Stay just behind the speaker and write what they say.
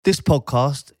This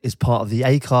podcast is part of the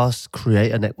Acast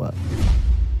Creator Network.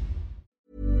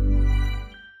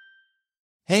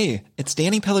 Hey, it's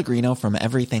Danny Pellegrino from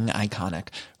Everything Iconic.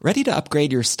 Ready to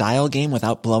upgrade your style game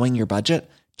without blowing your budget?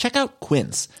 Check out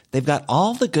Quince. They've got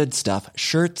all the good stuff,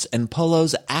 shirts and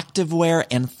polos, activewear,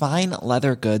 and fine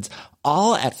leather goods,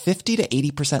 all at 50 to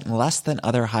 80% less than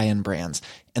other high-end brands.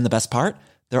 And the best part?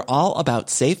 They're all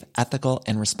about safe, ethical,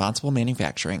 and responsible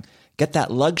manufacturing. Get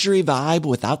that luxury vibe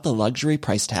without the luxury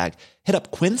price tag. Hit up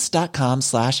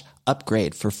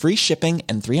quince.com/upgrade for free shipping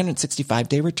and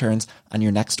 365-day returns on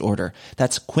your next order.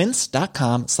 That's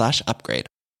quince.com/upgrade.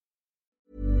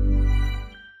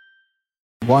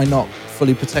 Why not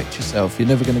fully protect yourself? You're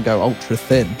never going to go ultra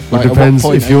thin. It depends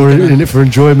if you're in it for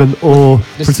enjoyment or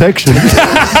protection.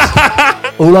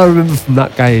 All I remember from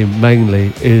that game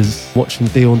mainly is watching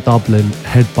Dion Dublin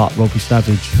headbutt Robbie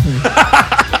Savage.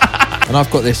 And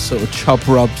I've got this sort of chub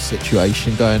rub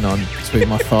situation going on between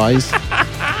my thighs.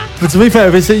 But to be fair,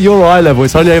 if it's at your eye level,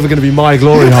 it's only ever going to be my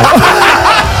glory hole.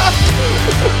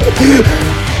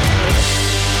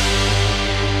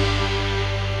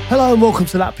 Hello and welcome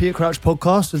to That Peter Crouch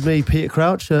podcast with me, Peter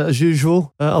Crouch. As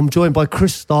usual, I'm joined by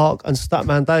Chris Stark and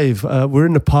Statman Dave. We're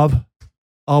in the pub.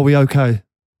 Are we okay?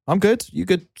 I'm good. You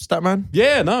good, Statman?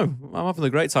 Yeah, no, I'm having a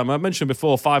great time. I mentioned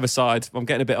before, five-a-side. I'm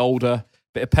getting a bit older,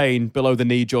 bit of pain below the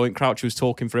knee joint. Crouch was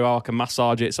talking through how I can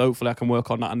massage it, so hopefully I can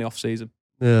work on that in the off-season.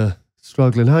 Yeah,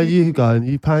 struggling. How are you going? Are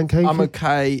you pancake? I'm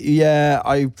okay. Yeah,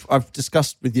 I've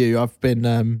discussed with you. I've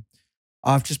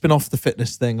just been off the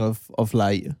fitness thing of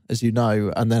late, as you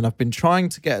know, and then I've been trying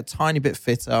to get a tiny bit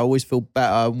fitter. I always feel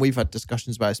better, and we've had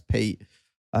discussions about this, Pete.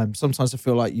 Sometimes I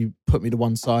feel like you put me to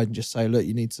one side and just say, look,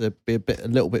 you need to be a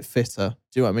little bit fitter.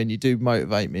 Do you know what I mean? You do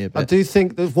motivate me a bit. I do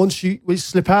think that once you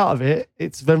slip out of it,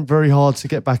 it's then very hard to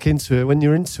get back into it. When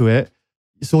you're into it,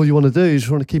 it's all you want to do. You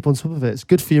just want to keep on top of it. It's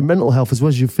good for your mental health as well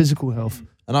as your physical health.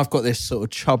 And I've got this sort of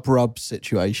chub rub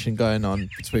situation going on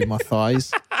between my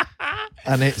thighs.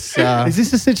 And it's... is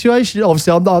this a situation?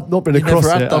 Obviously, I've not been across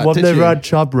it. I've never had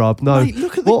chub rub, no. Mate,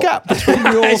 look at the gap between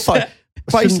your thighs.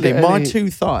 Basically, my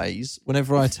two thighs,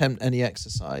 whenever I attempt any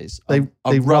exercise, are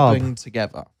rubbing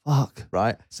together. Fuck.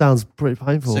 Right? Sounds pretty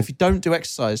painful. So if you don't do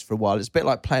exercise for a while, it's a bit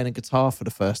like playing a guitar for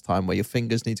the first time where your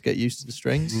fingers need to get used to the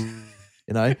strings.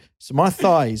 You know? So my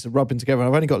thighs are rubbing together.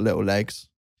 I've only got little legs.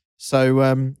 So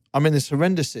I'm in this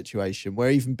horrendous situation where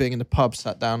even being in the pub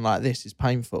sat down like this is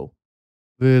painful.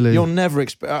 Really? You'll never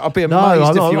I'll be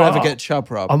amazed if you ever get chub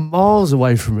rub. I'm miles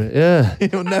away from it, yeah.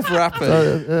 It'll never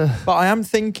happen. But I am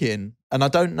thinking, and I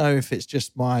don't know if it's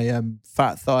just my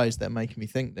fat thighs that are making me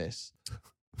think this.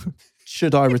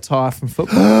 Should I retire from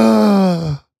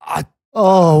football?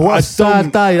 What a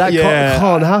sad day. That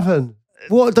can't happen.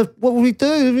 What will we do?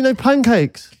 Have you no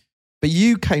pancakes? But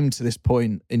you came to this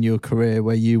point in your career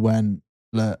where you went,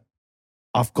 look,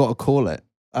 I've got to call it.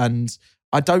 And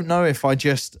I don't know if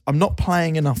I'm not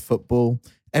playing enough football.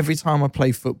 Every time I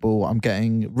play football, I'm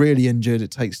getting really injured.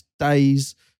 It takes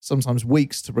days, sometimes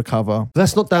weeks to recover.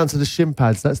 That's not down to the shin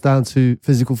pads. That's down to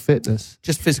physical fitness.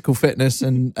 Just physical fitness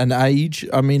and age.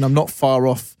 I mean, I'm not far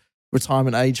off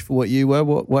retirement age for what you were.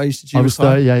 What age did you retire? I was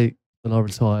 38 when I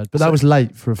retired, but that was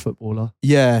late for a footballer.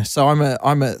 Yeah, so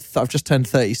I've just turned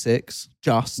 36,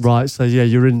 just. Right, so yeah,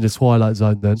 you're in the twilight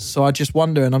zone then. So I just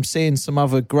wonder, and I'm seeing some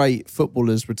other great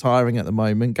footballers retiring at the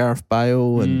moment, Gareth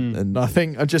Bale, and I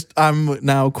think I'm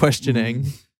now questioning,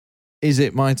 is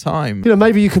it my time? You know,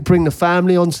 maybe you could bring the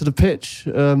family onto the pitch.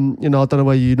 I don't know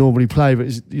where you normally play, but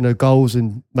it's, goals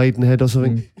in Maidenhead or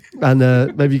something. And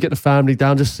maybe you get the family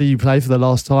down, just see you play for the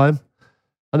last time,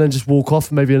 and then just walk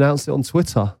off and maybe announce it on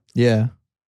Twitter. Yeah.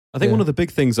 I think one of the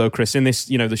big things though, Chris, in this,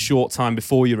 the short time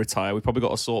before you retire, we probably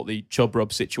got to sort the chub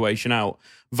rub situation out.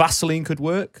 Vaseline could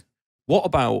work. What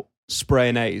about spray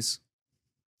and A's?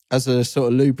 As a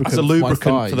sort of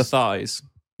lubricant for the thighs.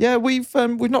 Yeah, we've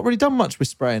not really done much with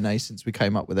spray and Ace since we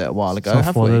came up with it a while ago,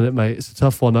 have we? Isn't it, mate? It's a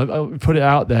tough one. I put it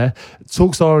out there.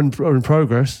 Talks are in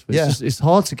progress. It's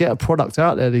hard to get a product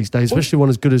out there these days, especially one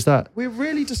as good as that. We're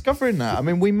really discovering that. I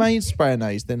mean, we made spray and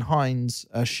Ace, then Heinz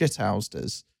shithoused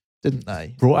us, didn't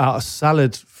they? Brought out a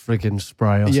salad frigging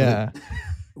spray or something.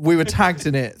 We were tagged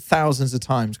in it thousands of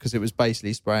times because it was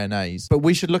basically spray and A's. But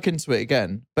we should look into it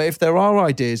again. But if there are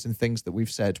ideas and things that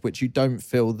we've said which you don't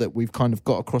feel that we've kind of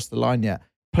got across the line yet,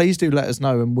 please do let us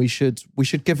know, and we should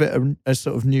give it a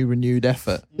sort of renewed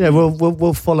effort. Yeah,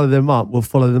 we'll follow them up.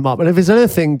 And if there's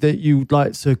anything that you'd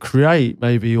like to create,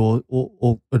 maybe or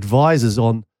advise us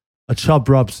on a chub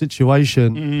rub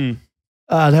situation,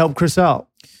 and help Chris out.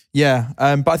 Yeah,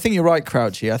 but I think you're right,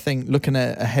 Crouchy. I think looking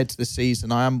ahead to the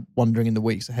season, I am wondering in the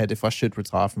weeks ahead if I should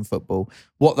retire from football,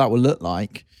 what that will look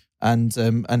like.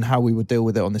 and how we would deal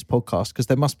with it on this podcast, because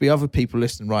there must be other people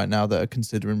listening right now that are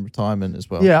considering retirement as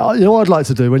well. Yeah, you know what I'd like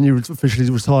to do when you officially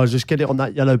retire? Just get it on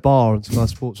that yellow bar on Sky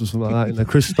Sports or something like that. You know,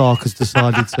 Chris Stark has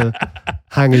decided to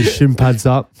hang his shin pads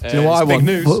up. Do you know what I want?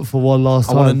 News. For one last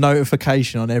time. I want a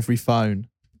notification on every phone,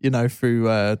 through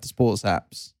the sports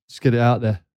apps. Just get it out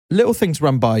there. Little thing to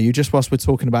run by you, just whilst we're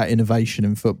talking about innovation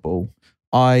in football.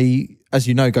 I, as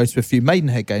you know, go to a few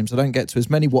Maidenhead games. I don't get to as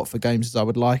many Watford games as I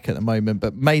would like at the moment,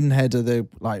 but Maidenhead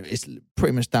it's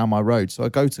pretty much down my road. So I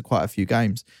go to quite a few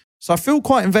games. So I feel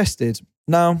quite invested.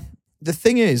 Now, the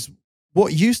thing is,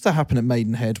 what used to happen at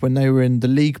Maidenhead when they were in the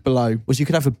league below was you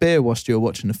could have a beer whilst you were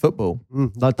watching the football.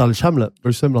 Like Dulwich Hamlet,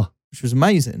 very similar. Which was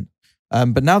amazing.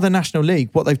 But now the National League,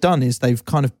 what they've done is they've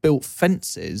kind of built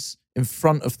fences in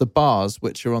front of the bars,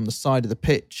 which are on the side of the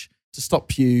pitch, to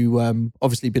stop you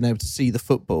obviously being able to see the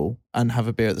football and have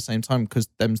a beer at the same time, because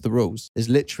them's the rules. There's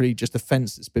literally just a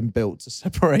fence that's been built to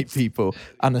separate people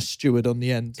and a steward on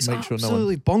the end to make sure no one...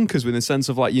 absolutely bonkers with the sense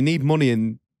of like you need money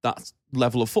in that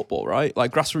level of football, right?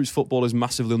 Like grassroots football is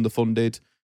massively underfunded.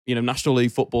 National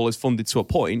League football is funded to a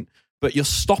point, but you're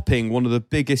stopping one of the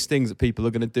biggest things that people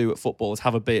are going to do at football is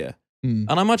have a beer.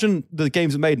 And I imagine the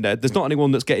games at Maidenhead, there's not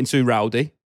anyone that's getting too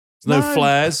rowdy. There's no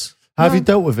flares. How have you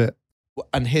dealt with it?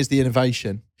 And here's the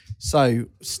innovation. So,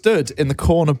 stood in the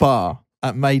corner bar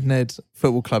at Maidenhead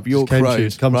Football Club, York Road,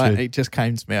 it just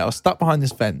came to me. I was stuck behind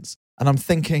this fence and I'm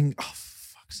thinking, oh,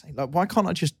 fuck's sake, why can't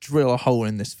I just drill a hole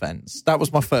in this fence? That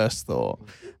was my first thought.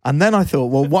 And then I thought,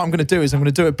 well, what I'm going to do is I'm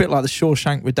going to do a bit like the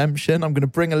Shawshank Redemption. I'm going to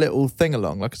bring a little thing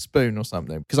along, like a spoon or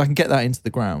something, because I can get that into the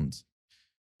ground.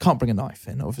 Can't bring a knife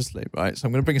in, obviously, right? So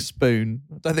I'm going to bring a spoon.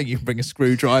 I don't think you can bring a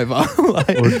screwdriver.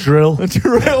 Or a drill. A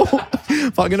drill.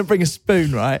 But I'm going to bring a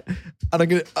spoon, right? And I'm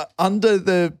going to, under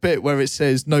the bit where it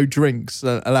says no drinks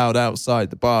allowed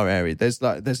outside the bar area, there's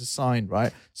a sign,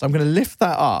 right? So I'm going to lift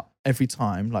that up every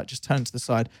time, like just turn to the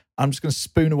side. I'm just going to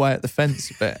spoon away at the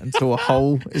fence a bit until a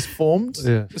hole is formed.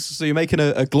 Yeah. So you're making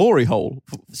a glory hole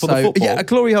for the football? Yeah, a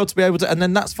glory hole to be able to, and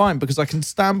then that's fine because I can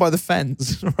stand by the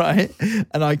fence, right?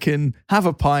 And I can have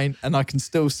a pint and I can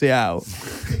still see out.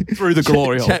 Through the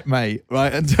glory hole. Checkmate,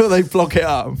 right? Until they block it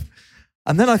up.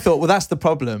 And then I thought, well, that's the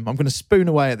problem. I'm going to spoon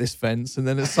away at this fence, and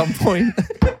then at some point,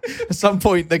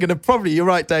 they're going to probably, you're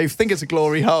right, Dave, think it's a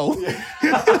glory hole.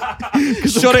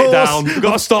 Shut it down. We've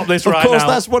got to stop this right now. Of course,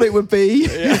 that's what it would be.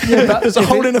 Yeah, there's a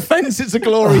hole in a fence, it's a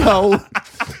glory hole.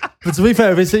 But to be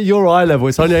fair, if it's at your eye level,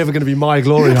 it's only ever going to be my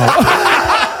glory hole.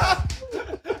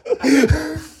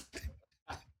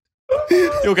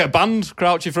 You'll get banned,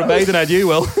 Crouchy, from Maidenhead, you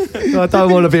will. I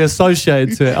don't want to be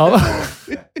associated to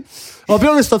it. I'll be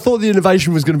honest, I thought the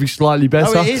innovation was going to be slightly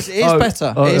better. Oh, it is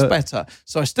better. It is better.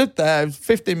 So I stood there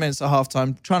 15 minutes at half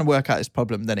time trying to work out this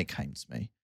problem. Then it came to me.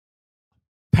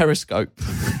 Periscope.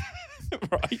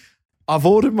 Right. I've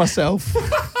ordered myself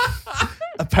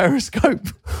a Periscope.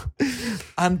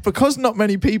 And because not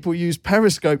many people use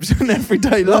Periscopes in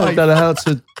everyday life. I don't know how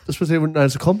to, I suppose they wouldn't know how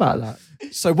to combat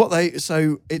that. So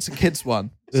it's a kid's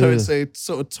one. So it's a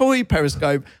sort of toy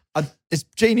Periscope. It's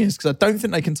genius because I don't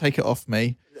think they can take it off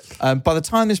me. By the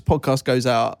time this podcast goes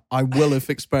out, I will have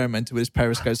experimented with this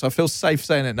Periscope. So I feel safe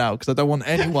saying it now because I don't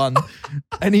want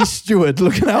any steward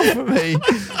looking out for me.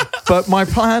 But my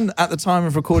plan at the time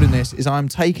of recording this is I'm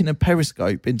taking a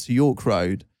Periscope into York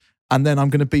Road and then I'm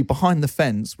going to be behind the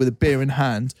fence with a beer in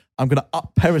hand. I'm going to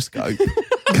up Periscope.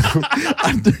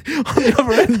 And on the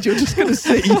other end, you're just going to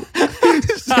see at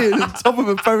the top of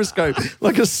a Periscope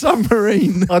like a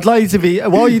submarine. I'd like you to be,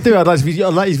 while you do, I'd like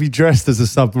you to be dressed as a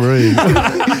submarine.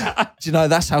 Do you know,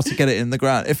 that's how to get it in the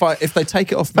ground. If they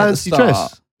take it off me at the start,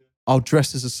 dress. I'll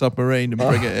dress as a submarine and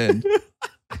bring it in.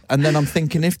 And then I'm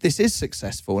thinking, if this is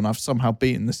successful and I've somehow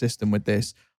beaten the system with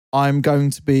this, I'm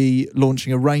going to be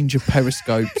launching a range of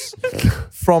Periscopes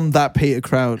from that Peter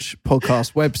Crouch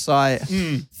podcast website,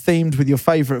 themed with your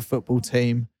favourite football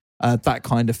team, that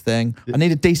kind of thing. I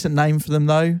need a decent name for them,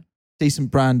 though.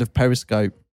 Decent brand of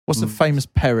Periscope. What's the famous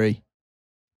Perry?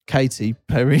 Katy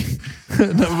Perry.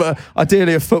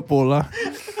 Ideally a footballer.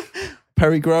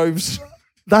 Perry Groves.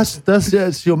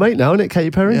 It's your mate now, isn't it,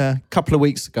 Katy Perry? Yeah. A couple of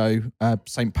weeks ago,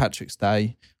 St. Patrick's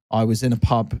Day, I was in a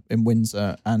pub in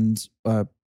Windsor and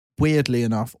weirdly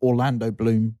enough, Orlando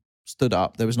Bloom stood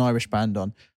up. There was an Irish band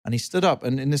on and he stood up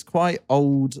and in this quite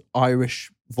old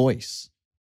Irish voice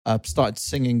started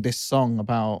singing this song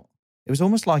about, it was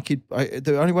almost like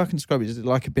the only way I can describe it is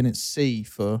like he'd been at sea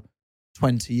for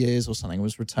 20 years or something,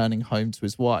 was returning home to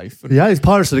his wife. Yeah, he's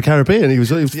Pirates of the Caribbean. He was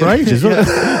for ages, wasn't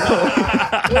it?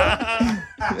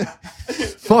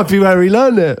 Might be where he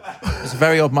learned it. It was a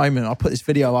very odd moment. I put this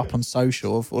video up on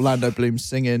social of Orlando Bloom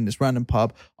singing this random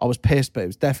pub. I was pissed, but it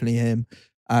was definitely him.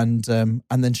 And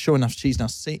then sure enough, she's now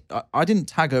seen. I didn't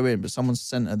tag her in, but someone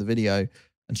sent her the video,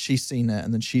 and she's seen it,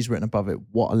 and then she's written above it,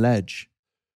 "What a ledge."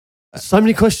 So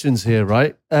many questions here,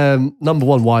 right? Number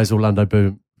one, why is Orlando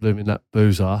Bloom in that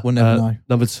boozer? We'll never know.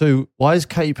 Number two, why is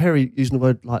Katy Perry using the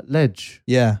word like ledge?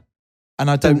 Yeah, and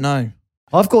I don't know.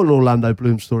 I've got an Orlando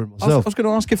Bloom story I myself. was going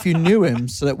to ask if you knew him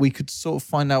so that we could sort of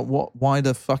find out why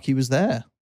the fuck he was there.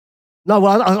 No,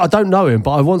 well, I don't know him,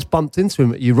 but I once bumped into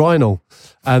him at Urinal.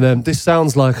 And this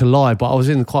sounds like a lie, but I was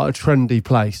in quite a trendy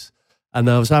place. And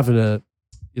I was having a,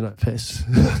 piss.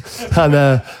 And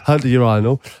at the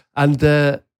Urinal. And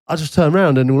I just turned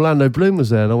around and Orlando Bloom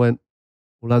was there. And I went,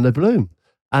 Orlando Bloom.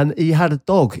 And he had a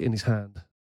dog in his hand.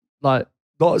 Like,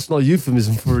 it's not a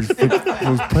euphemism for his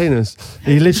penis.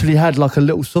 He literally had like a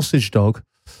little sausage dog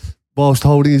whilst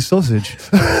holding his sausage.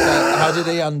 How did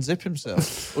he unzip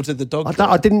himself? Or did the dog?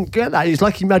 I didn't get that. It's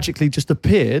like he magically just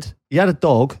appeared. He had a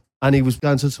dog and he was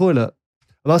going to the toilet.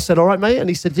 And I said, all right, mate. And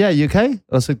he said, yeah, you okay? And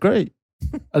I said, great.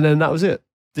 And then that was it.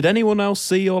 Did anyone else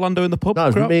see Orlando in the pub? No,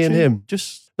 it was me and him.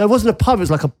 No, it wasn't a pub. It was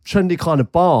like a trendy kind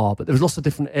of bar, but there was lots of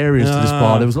different areas to this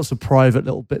bar. There was lots of private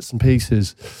little bits and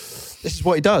pieces. This is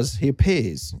what he does. He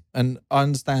appears. And I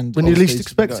understand. When you least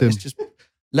expect him. It's just,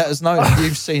 let us know if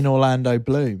you've seen Orlando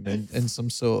Bloom in some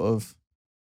sort of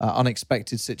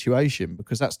unexpected situation,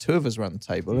 because that's two of us around the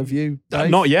table. Have you? Dave?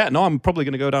 Not yet. No, I'm probably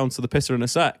going to go down to the pisser in a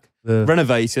sec. Yeah.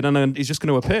 Renovated, and then he's just going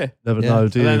to appear. Never know,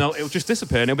 do you? And then it'll just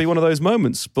disappear, and it'll be one of those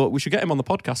moments. But we should get him on the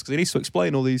podcast because he needs to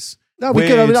explain all these. No, we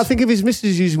could. I mean, I think if his missus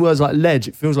is using words like ledge,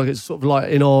 it feels like it's sort of like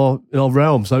in our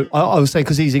realm. So I was saying,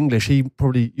 because he's English, he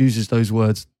probably uses those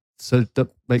words, so that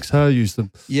makes her use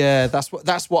them. Yeah, that's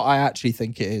what I actually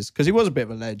think it is, because he was a bit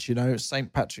of a ledge, It's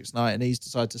St. Patrick's night, and he's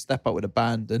decided to step up with a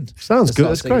band and sounds good.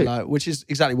 That's great. Which is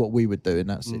exactly what we would do in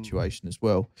that situation as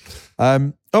well.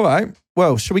 All right.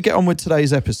 Well, shall we get on with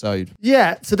today's episode?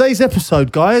 Yeah, today's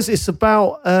episode, guys, it's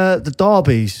about the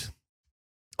derbies.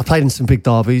 I played in some big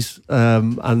derbies,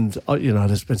 and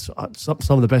there's been some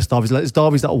of the best derbies. Like, there's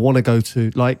derbies that I want to go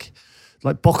to, like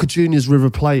Boca Juniors River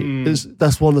Plate.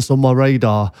 That's one that's on my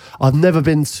radar. I've never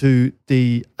been to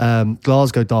the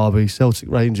Glasgow derby, Celtic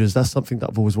Rangers. That's something that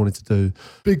I've always wanted to do.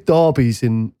 Big derbies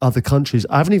in other countries.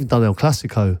 I haven't even done El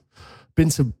Clasico. Been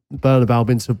to Bernabeu,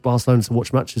 been to Barcelona to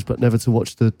watch matches, but never to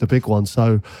watch the big one.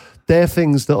 So they're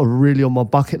things that are really on my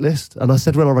bucket list. And I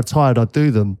said when I retired, I'd do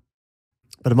them.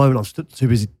 But at the moment, I'm too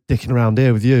busy dicking around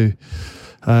here with you.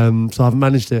 So I haven't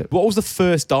managed it. What was the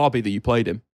first derby that you played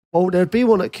in? Well, there'd be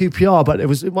one at QPR, but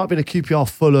it might have been a QPR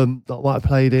Fulham that I might have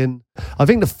played in. I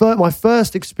think my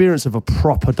first experience of a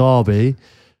proper derby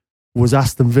was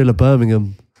Aston Villa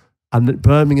Birmingham, and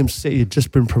Birmingham City had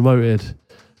just been promoted.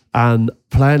 And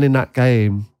playing in that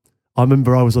game, I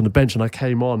remember I was on the bench and I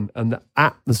came on, and the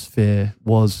atmosphere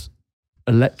was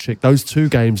electric. Those two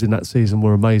games in that season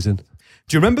were amazing.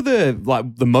 Do you remember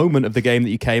the moment of the game that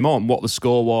you came on? What the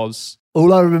score was?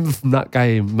 All I remember from that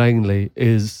game mainly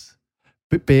is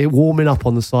warming up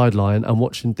on the sideline and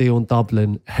watching Dion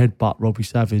Dublin headbutt Robbie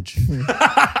Savage.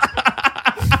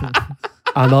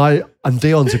 and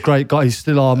Dion's a great guy. He's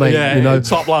still our mate. Yeah,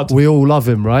 top lad. We all love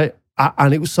him, right?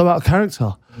 And it was so out of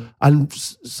character. And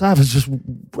Savage just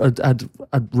had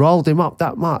rolled him up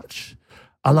that much.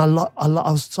 And I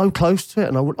was so close to it,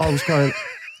 and I was going,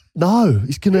 no,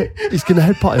 he's gonna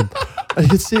headbutt him. And you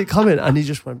could see it coming, and he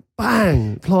just went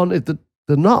bang, planted the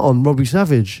nut on Robbie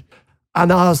Savage.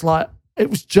 And I was like, it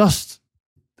was just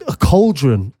a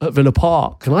cauldron at Villa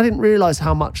Park. And I didn't realise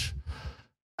how much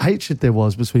hatred there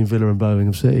was between Villa and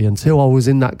Birmingham City until I was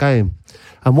in that game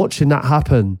and watching that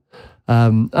happen.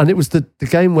 And it was the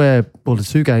game the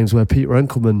two games where Peter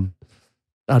Enkelman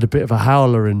had a bit of a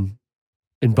howler in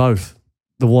both.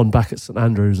 The one back at St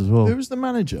Andrews as well. Who was the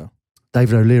manager?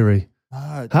 David O'Leary.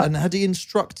 And had he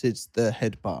instructed the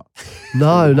headbutt?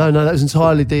 No. That was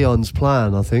entirely Dion's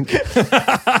plan, I think.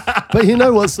 But you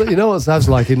know what Sav's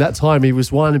like. In that time, he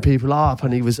was winding people up,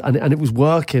 and it was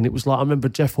working. It was like, I remember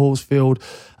Jeff Horsfield,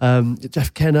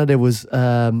 Jeff Kenner. There was.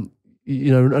 And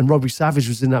Robbie Savage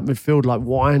was in that midfield, like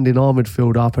winding our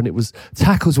midfield up, and it was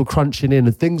tackles were crunching in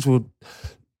and things were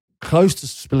close to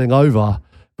spilling over.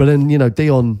 But then,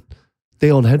 Dion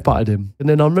headbutted him. And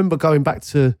then I remember going back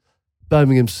to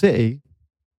Birmingham City,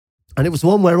 and it was the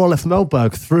one where Olaf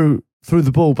Melberg threw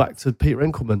the ball back to Peter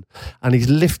Enkelman, and he's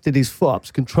lifted his foot up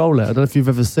to control it. I don't know if you've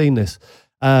ever seen this.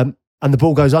 And the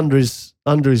ball goes under his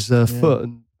foot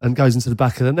and goes into the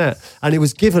back of the net. And it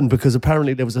was given because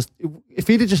apparently there was if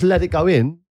he'd have just let it go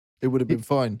in, it would have been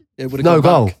fine. It would have no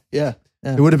goal. Back. Yeah.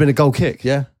 It would have been a goal kick.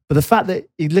 Yeah. But the fact that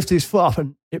he lifted his foot up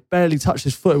and it barely touched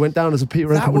his foot, it went down as a Peter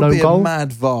Enkelman own goal. That would be a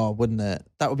mad VAR, wouldn't it?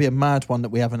 That would be a mad one that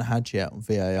we haven't had yet on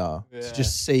VAR. Yeah. To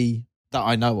just see that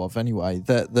I know of anyway,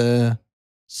 that the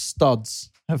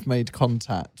studs have made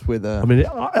contact with a. I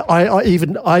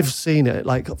mean, I've seen it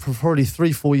like for probably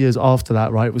 3-4 years after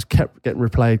that. Right, it was kept getting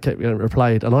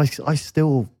replayed, and I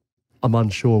still. I'm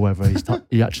unsure whether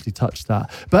he actually touched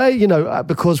that. But,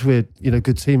 because we're,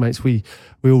 good teammates, we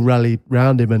all rallied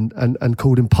round him and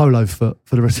called him Polo Foot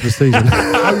for the rest of the season.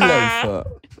 Polo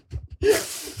Foot.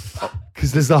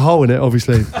 Because there's a hole in it,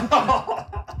 obviously.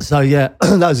 So, yeah,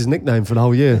 that was his nickname for the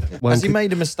whole year. Has he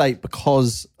made a mistake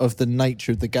because of the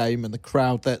nature of the game and the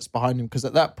crowd that's behind him? Because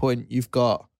at that point, you've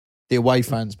got the away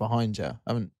fans behind you,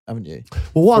 haven't you?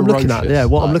 Well, what I'm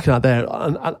looking at there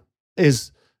and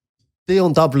is...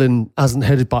 Dion Dublin hasn't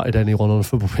headbutted anyone on a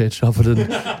football pitch other than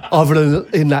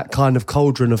in that kind of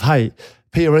cauldron of hate.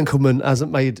 Peter Enkelman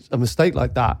hasn't made a mistake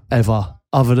like that ever,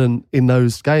 other than in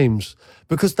those games,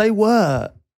 because they were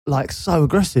like so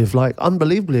aggressive, like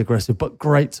unbelievably aggressive, but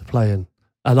great to play in.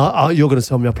 And you're going to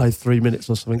tell me I played 3 minutes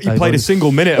or something. You played a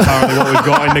single minute, apparently, what we've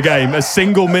got in the game. A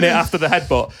single minute after the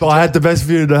headbutt. But I had the best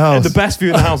view in the house. The best view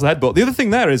in the house, the headbutt. The other thing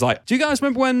there is, like, do you guys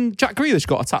remember when Jack Grealish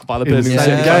got attacked by the Birmingham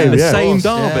same game? The same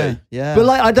derby. Yeah. But,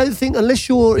 like, I don't think, unless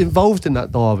you're involved in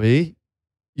that derby,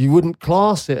 you wouldn't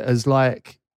class it as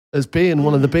being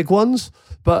one of the big ones.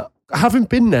 But having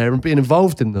been there and being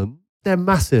involved in them, they're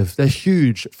massive. They're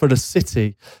huge for the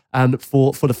city and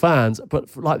for the fans. But,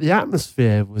 the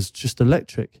atmosphere was just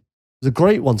electric. It was a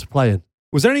great one to play in.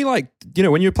 Was there any,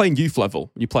 when you're playing youth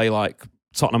level, you play like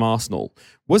Tottenham Arsenal,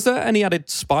 was there any added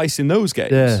spice in those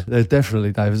games? Yeah, there's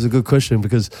definitely, Dave. It's a good question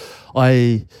because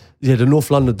the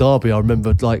North London derby, I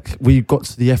remember, we got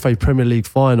to the FA Premier League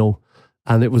final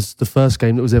and it was the first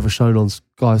game that was ever shown on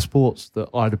Sky Sports that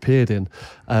I'd appeared in.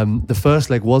 The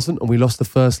first leg wasn't, and we lost the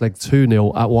first leg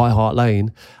 2-0 at White Hart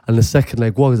Lane, and the second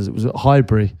leg was at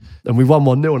Highbury, and we won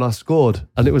 1-0 and I scored,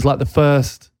 and it was like the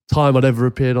first time I'd ever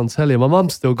appeared on telly, and my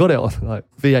mum still got it on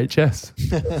VHS.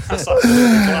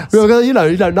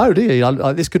 You don't know, do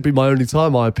you? This could be my only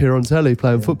time I appear on telly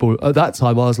playing football. At that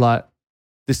time, I was like,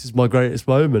 this is my greatest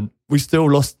moment. We still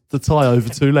lost the tie over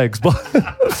 2 legs,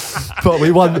 but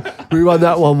we won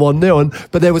that one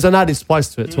 1-0. But there was an added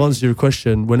spice to it. To answer your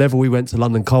question, whenever we went to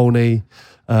London Colney,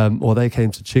 or they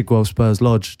came to Chigwell Spurs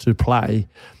Lodge to play,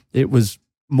 it was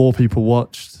more people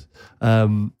watched.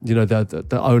 The owner,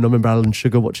 I remember Alan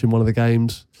Sugar watching one of the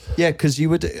games. Yeah, because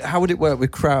how would it work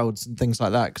with crowds and things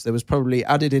like that? Because there was probably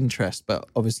added interest, but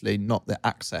obviously not the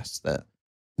access that.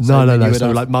 No.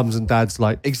 So like mums and dads,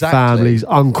 exactly. Families,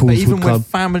 uncles. But even would come. with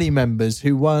family members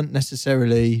who weren't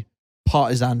necessarily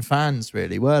partisan fans,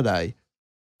 really, were they?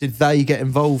 Did they get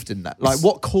involved in that? Like,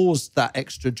 what caused that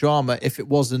extra drama if it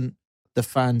wasn't the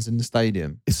fans in the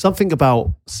stadium? It's something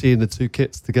about seeing the two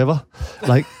kits together.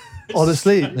 Like,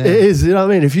 honestly, it is. You know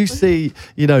what I mean? If you see,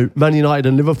 Man United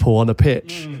and Liverpool on a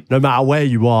pitch, no matter where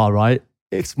you are, right,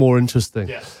 it's more interesting.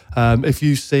 Yeah. If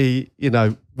you see,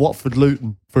 Watford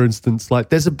Luton, for instance,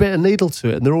 there's a bit of needle to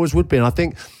it, and there always would be. And I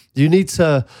think you need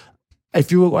to,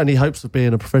 if you've got any hopes of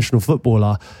being a professional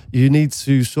footballer, you need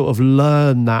to sort of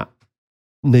learn that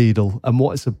needle and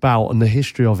what it's about and the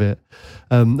history of it.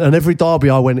 And every derby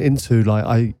I went into,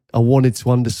 I wanted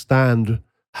to understand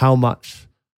how much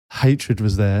hatred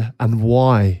was there and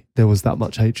why there was that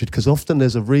much hatred, because often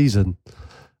there's a reason.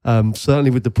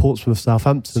 Certainly with the Portsmouth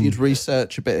Southampton. So you'd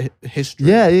research a bit of history.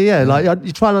 Yeah.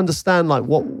 You try and understand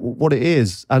what it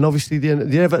is, and obviously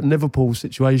the Everton Liverpool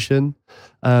situation.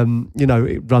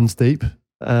 It runs deep,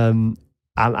 and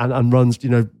runs.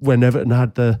 When Everton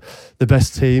had the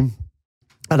best team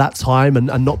at that time,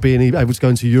 and not being able to go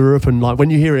into Europe, and when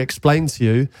you hear it explained to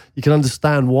you, you can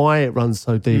understand why it runs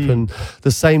so deep. And the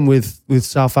same with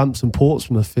Southampton,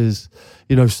 Portsmouth is.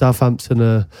 Southampton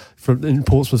are, in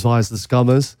Portsmouth's eyes, the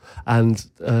Scummers, and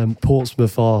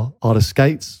Portsmouth are the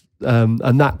Skates. And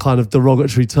that kind of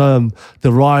derogatory term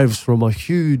derives from a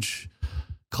huge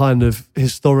kind of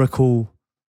historical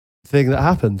thing that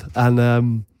happened.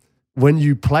 And when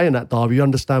you play in that derby, you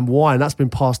understand why. And that's been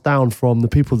passed down from the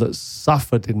people that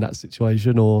suffered in that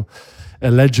situation or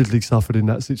allegedly suffered in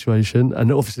that situation.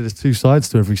 And obviously there's two sides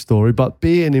to every story, but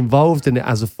being involved in it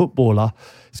as a footballer,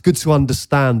 it's good to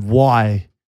understand why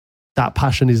that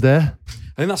passion is there. I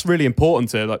think that's really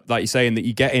important to, like you're saying, that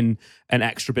you get in an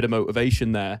extra bit of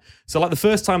motivation there. So the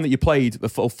first time that you played a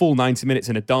full 90 minutes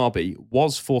in a derby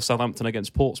was for Southampton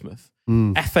against Portsmouth.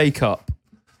 FA Cup,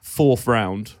 4th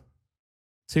round,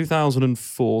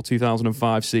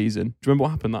 2004-2005 season. Do you remember what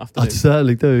happened that afternoon? I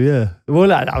certainly do, yeah. Well,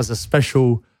 that was a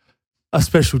special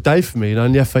day for me.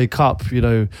 In the FA Cup,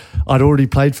 I'd already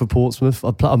played for Portsmouth.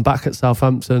 I'm back at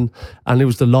Southampton, and it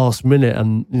was the last minute.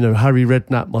 And Harry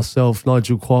Redknapp, myself,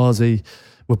 Nigel Quasi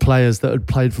were players that had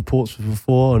played for Portsmouth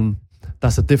before, and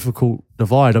that's a difficult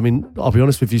divide. I mean, I'll be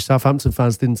honest with you, Southampton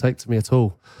fans didn't take to me at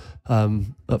all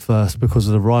at first because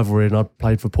of the rivalry, and I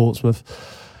played for Portsmouth.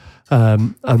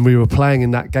 And we were playing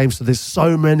in that game, so there's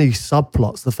so many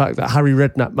subplots. The fact that Harry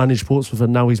Redknapp managed Portsmouth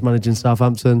and now he's managing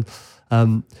Southampton.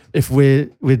 If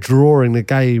we're drawing the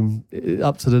game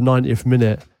up to the 90th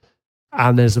minute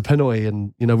and there's a penalty,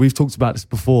 and we've talked about this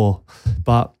before,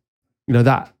 but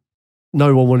that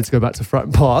no one wanted to go back to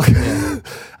Fratton Park.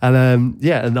 And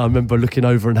and I remember looking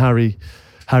over and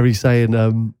Harry saying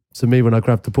to me when I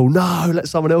grabbed the ball, "No, let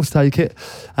someone else take it,"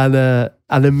 and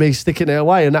then me sticking it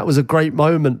away, and that was a great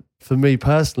moment for me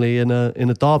personally in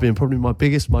a derby, and probably my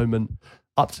biggest moment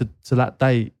up to that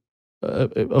date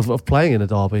of playing in a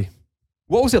derby.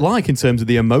 What was it like in terms of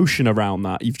the emotion around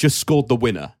that? You've just scored the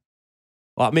winner.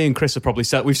 Like me and Chris have probably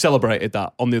said, we've celebrated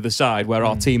that on the other side where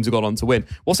our teams have gone on to win.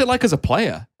 What's it like as a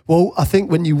player? Well, I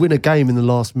think when you win a game in the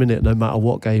last minute, no matter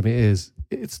what game it is,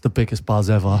 it's the biggest buzz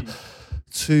ever.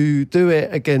 To do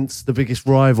it against the biggest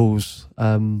rivals,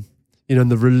 and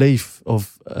the relief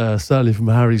of, certainly from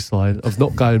Harry's side, of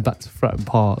not going back to Fratton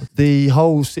Park. The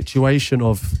whole situation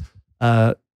of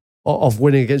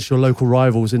winning against your local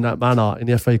rivals in that manner in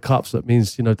the FA Cups, that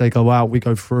means, they go out, we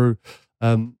go through.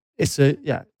 Of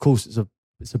course,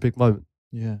 it's a big moment.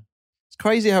 Yeah. It's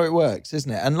crazy how it works,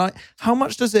 isn't it? And how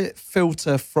much does it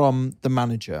filter from the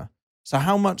manager? So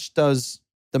how much does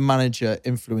the manager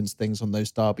influence things on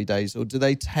those derby days, or do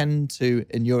they tend to,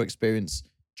 in your experience,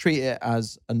 treat it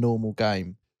as a normal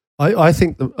game? I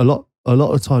think that a lot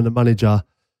of the time the manager,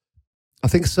 I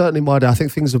think certainly my day, I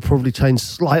think things have probably changed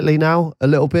slightly now, a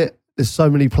little bit. There's so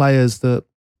many players that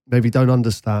maybe don't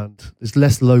understand. There's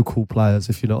less local players,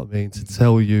 if you know what I mean, to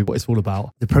tell you what it's all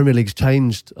about. The Premier League's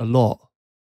changed a lot,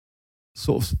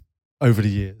 sort of over the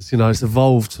years. It's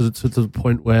evolved to the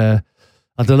point where,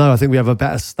 I don't know, I think we have a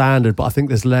better standard, but I think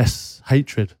there's less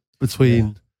hatred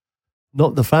between,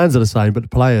 not the fans are the same, but the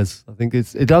players. I think I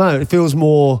don't know, it feels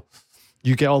more,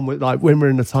 you get on with, when we're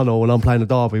in the tunnel and I'm playing a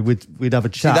derby, we'd have a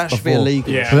chat. See, that should be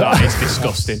illegal. Yeah, that is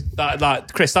disgusting.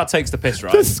 Chris, that takes the piss,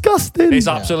 right? Disgusting. It's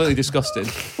absolutely disgusting.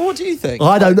 What do you think?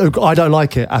 I don't know. I don't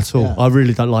like it at all. Yeah. I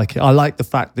really don't like it. I like the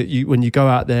fact that when you go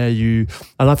out there, and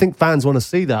I think fans want to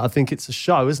see that. I think it's a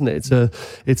show, isn't it?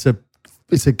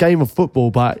 It's a game of football,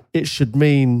 but it should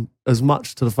mean as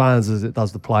much to the fans as it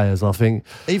does the players. I think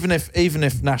even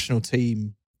if national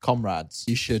team comrades,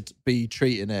 you should be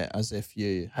treating it as if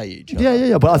you hate each other.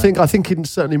 Yeah. But I think in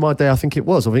certainly my day, I think it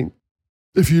was. I think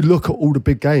if you look at all the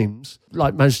big games,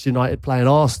 like Manchester United playing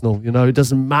Arsenal, it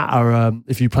doesn't matter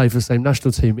if you play for the same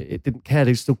national team. It didn't care.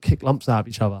 They still kick lumps out of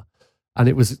each other, and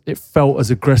it felt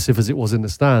as aggressive as it was in the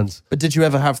stands. But did you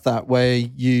ever have that where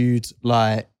you'd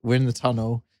we're in the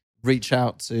tunnel, reach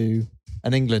out to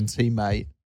an England teammate,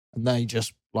 and they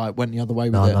just went the other way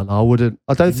with it? No, I wouldn't.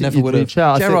 I don't think you'd reach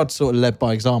out. Gerrard sort of led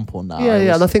by example now.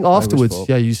 Yeah, and I think afterwards,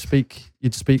 you'd speak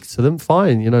to them,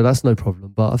 fine, that's no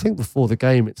problem. But I think before the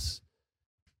game, it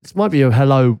might be a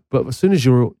hello, but as soon as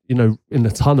you're, in the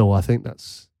tunnel, I think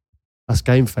that's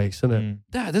game face, isn't it?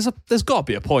 Yeah, there's got to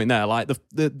be a point there. Like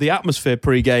the atmosphere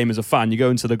pre-game as a fan, you go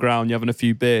into the ground, you're having a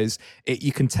few beers,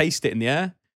 you can taste it in the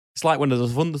air. It's like when there's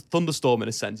a thunderstorm in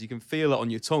a sense, you can feel it on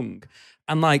your tongue.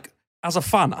 And as a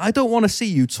fan, I don't want to see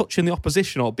you touching the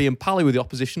opposition or being pally with the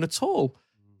opposition at all.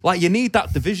 You need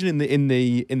that division in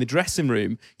the dressing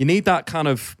room. You need that kind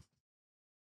of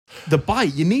the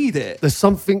bite. You need it. There's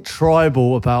something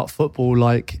tribal about football,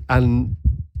 and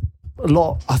a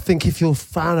lot. I think if you're a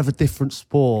fan of a different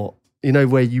sport,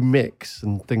 where you mix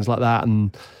and things like that,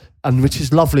 and which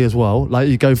is lovely as well.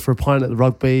 You go for a pint at the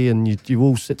rugby, and you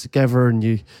all sit together, and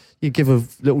you give a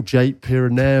little jape here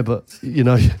and there, but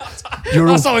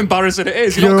that's how embarrassing it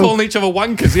is. You're not calling each other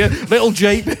wankers, yeah? Little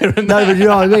jape here and there. No, but you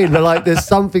know what I mean? But there's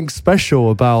something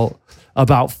special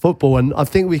about football, and I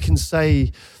think we can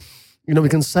say,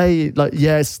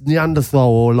 it's Neanderthal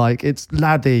or it's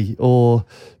laddie,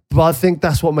 but I think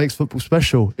that's what makes football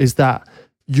special, is that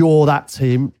you're that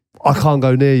team. I can't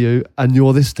go near you, and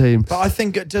you're this team. But I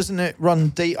think, doesn't it run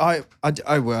deep? I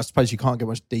suppose you can't get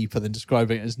much deeper than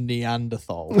describing it as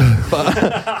Neanderthal.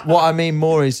 But what I mean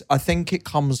more is, I think it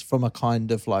comes from a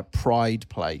kind of pride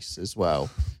place as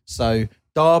well. So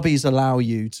derbies allow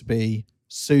you to be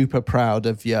super proud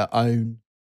of your own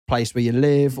place where you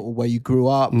live, or where you grew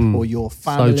up, or your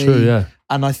family. So true, yeah.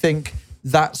 And I think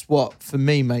that's what, for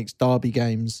me, makes derby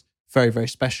games very, very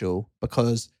special,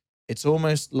 because it's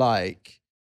almost like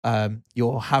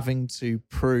you're having to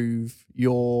prove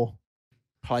your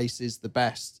place is the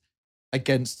best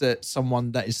against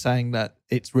someone that is saying that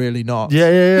it's really not.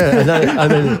 Yeah. I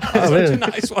mean, such a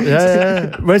nice one.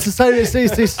 Yeah. Well, it's the same.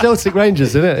 It's Celtic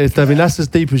Rangers, isn't it? That's as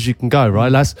deep as you can go,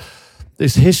 right?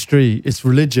 it's history, it's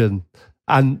religion.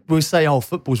 And we say, oh,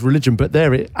 football's religion, but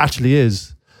there it actually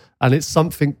is. And it's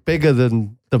something bigger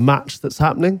than the match that's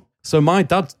happening. So my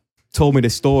dad told me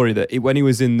this story that when he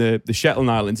was in the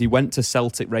Shetland Islands, he went to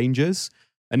Celtic Rangers,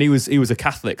 and he was a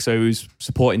Catholic, so he was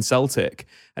supporting Celtic.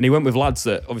 And he went with lads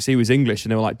that obviously he was English,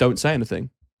 and they were like, don't say anything.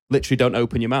 Literally, don't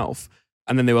open your mouth.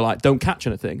 And then they were like, don't catch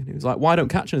anything. And he was like, why don't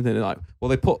catch anything? They're like, well,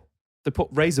 they put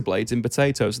razor blades in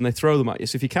potatoes and they throw them at you.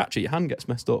 So if you catch it, your hand gets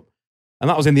messed up. And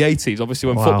that was in the 80s, obviously,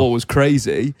 when football was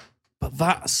crazy. But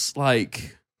that's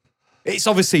like, it's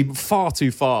obviously far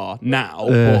too far now,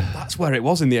 but that's where it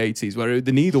was in the 80s, where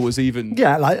the needle was even...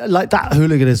 Yeah, like that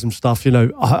hooliganism stuff, you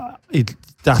know,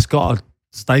 that's got to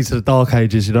stay to the dark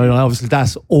ages, you know, like obviously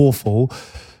that's awful.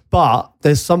 But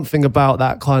there's something about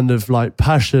that kind of like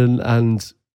passion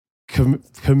and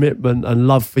commitment and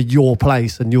love for your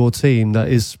place and your team that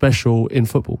is special in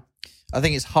football. I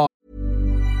think it's hard.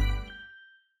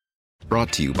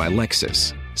 Brought to you by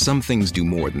Lexus. Some things do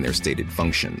more than their stated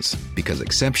functions, because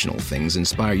exceptional things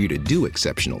inspire you to do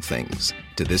exceptional things.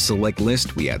 To this select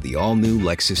list, we add the all-new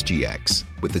Lexus GX.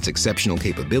 With its exceptional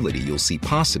capability, you'll see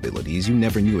possibilities you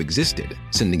never knew existed,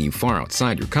 sending you far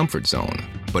outside your comfort zone.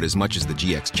 But as much as the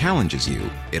GX challenges you,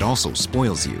 it also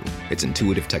spoils you. Its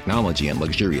intuitive technology and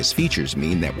luxurious features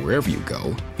mean that wherever you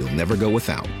go, you'll never go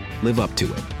without. Live up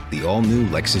to it. The all-new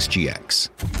Lexus GX.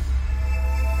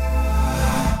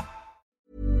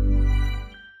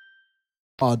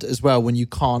 Hard as well when you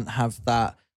can't have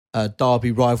that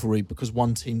derby rivalry because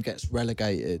one team gets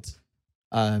relegated.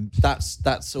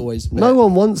 That's always a bit. No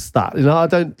one wants that. You know, I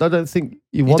don't think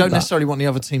you want that. You don't necessarily want the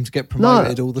other team to get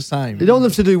promoted all the same. You don't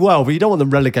want them to do well, but you don't want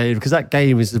them relegated because that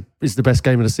game is the best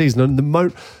game of the season.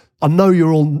 And I know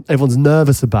everyone's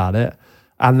nervous about it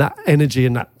and that energy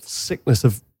and that sickness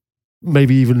of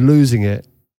maybe even losing it,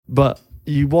 but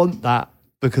you want that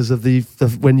because of the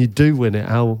when you do win it,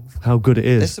 how good it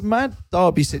is. There's some mad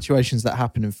derby situations that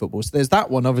happen in football. So there's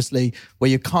that one, obviously, where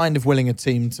you're kind of willing a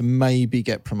team to maybe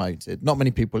get promoted. Not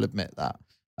many people admit that.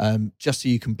 Just so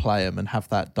you can play them and have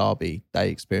that derby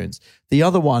day experience. The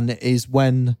other one is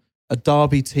when a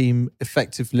derby team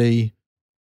effectively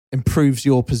improves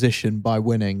your position by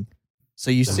winning.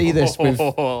 So you see this with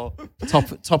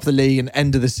top of the league and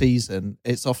end of the season.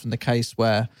 It's often the case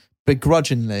where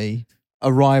begrudgingly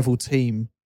a rival team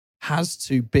has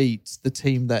to beat the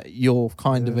team that you're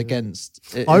kind of against.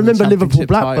 I remember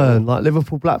Liverpool-Blackburn, like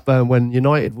Liverpool-Blackburn when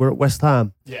United were at West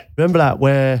Ham. Yeah. Remember that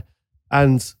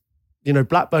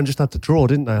Blackburn just had to draw,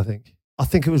 didn't they, I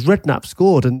think it was Redknapp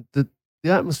scored and the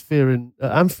atmosphere in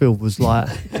Anfield was like,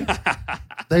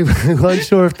 they weren't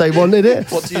sure if they wanted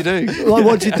it. What do you do? Like,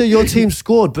 what do you do? Your team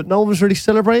scored, but no one was really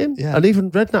celebrating. Yeah. And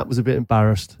even Redknapp was a bit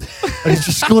embarrassed. And he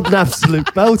just scored an absolute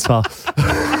belter.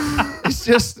 It's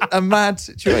just a mad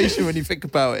situation when you think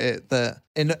about it, that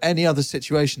in any other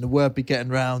situation, the word be getting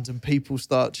round and people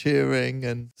start cheering.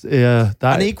 And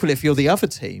equally, if you're the other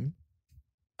team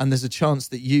and there's a chance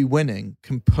that you winning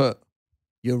can put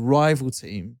your rival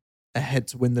team ahead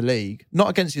to win the league, not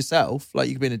against yourself, like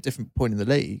you could be in a different point in the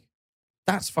league,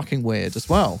 that's fucking weird as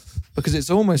well. Because it's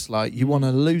almost like you want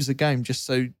to lose a game just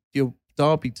so your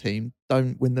derby team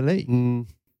don't win the league.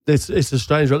 It's a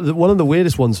strange one. One of the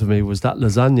weirdest ones for me was that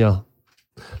lasagna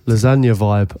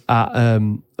vibe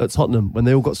at Tottenham when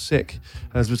they all got sick.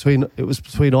 And it was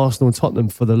between Arsenal and Tottenham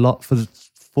for the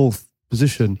fourth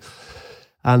position.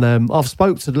 And I've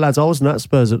spoke to the lads. I wasn't at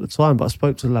Spurs at the time, but I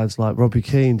spoke to the lads like Robbie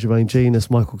Keane, Jermaine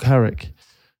Genius, Michael Carrick,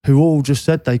 who all just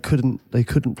said they couldn't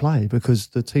play because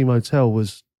the team hotel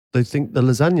was. They think the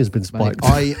lasagna's been spiked.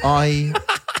 Mate,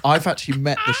 I've actually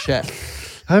met the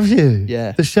chef. Have you?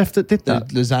 Yeah, the chef that did that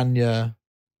lasagna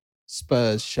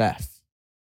Spurs chef.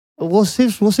 What's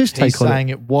his take on it? He's saying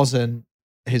it wasn't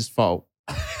his fault.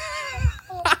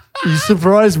 You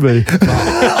surprised me.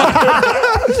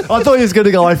 I thought he was going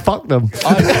to go, I fucked them.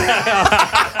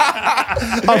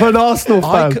 I'm an Arsenal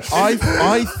fan.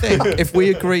 I think if we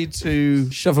agreed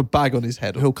to shove a bag on his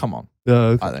head, he'll come on.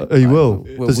 Yeah, he will.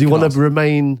 Does he want to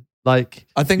remain like...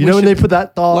 I think when they put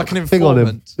that dark like thing on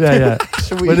him? Yeah.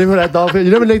 When they put that dark thing...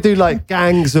 You know when they do like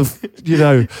gangs of,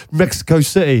 Mexico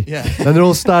City? Yeah. And they're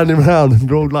all standing around and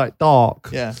they're all like dark.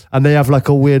 Yeah. And they have like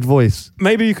a weird voice.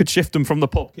 Maybe you could shift them from the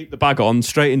pub, keep the bag on,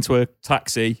 straight into a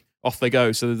taxi, off they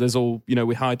go. So there's all,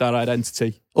 we hide that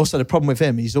identity. Also, the problem with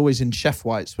him, he's always in Chef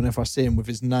Whites whenever I see him with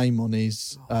his name on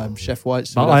his Chef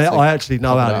Whites. So I actually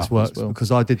know how this works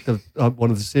because I did one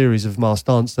of the series of Masked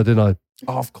Dancer, didn't I?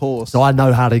 Oh, of course. So I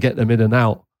know how to get them in and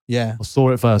out. Yeah. I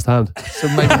saw it firsthand. So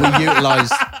maybe we utilise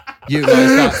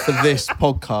that for this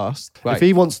podcast. Great. If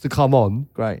he wants to come on,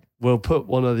 great, we'll put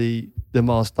one of the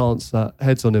Masked Dancer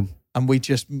heads on him. And we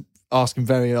just ask him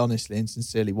very honestly and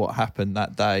sincerely what happened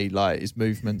that day, like his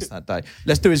movements that day.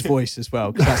 Let's do his voice as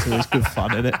well, because that's always good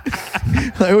fun, isn't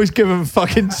it? They always give him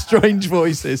fucking strange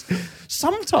voices.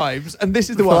 Sometimes, and this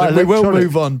is the one, and we will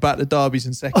move on back to derbies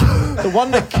in a second. The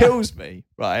one that kills me,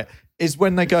 right, is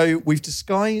when they go, we've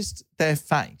disguised their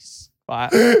face,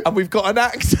 right, and we've got an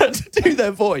actor to do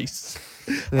their voice.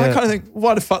 Yeah. I kind of think,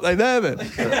 why the fuck are they there then?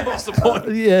 What's the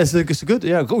point? Yeah, it's a good.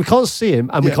 Yeah, we can't see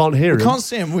him and we can't hear him. We can't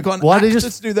see him. We've got an Why actor they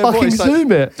just to do their fucking voice.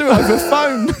 Zoom it? Do it over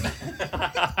phone.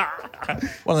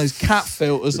 One of those cat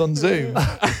filters on Zoom.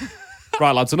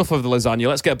 Right, lads, enough of the lasagna.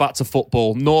 Let's get back to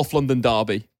football. North London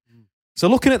derby. So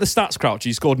looking at the stats, Crouch,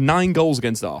 you scored 9 goals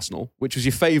against Arsenal, which was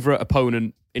your favourite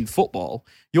opponent in football.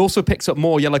 You also picked up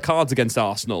more yellow cards against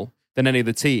Arsenal than any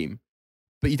other team.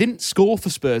 But you didn't score for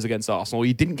Spurs against Arsenal.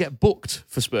 You didn't get booked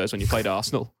for Spurs when you played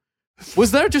Arsenal. Was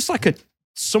there just like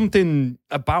something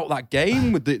about that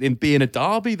game in being a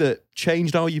derby that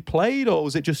changed how you played, or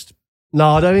was it just... No,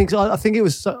 I don't think so. I think it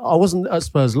was... I wasn't at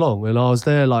Spurs long, and I was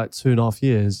there like 2.5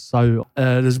 years. So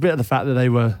there's a bit of the fact that they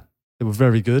were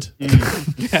very good.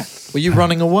 Yeah. Were you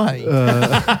running away?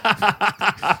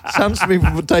 Sounds to me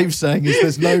what Dave's saying is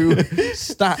there's no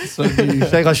stats on you. I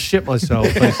think I shit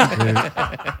myself, basically.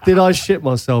 Did I shit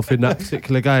myself in that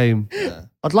particular game? Yeah.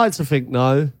 I'd like to think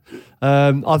no.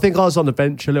 I think I was on the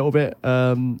bench a little bit.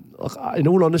 In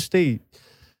all honesty,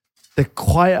 they're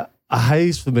quite a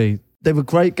haze for me. They were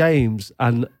great games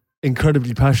and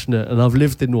incredibly passionate, and I've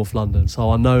lived in North London,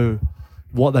 so I know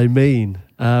what they mean.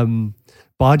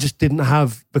 But I just didn't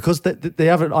have, because I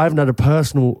haven't had a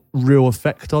personal real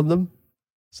effect on them,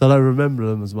 so I don't remember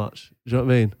them as much. Do you know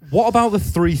what I mean? What about the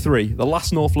 3-3, the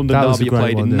last North London derby you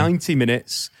played in 90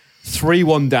 minutes,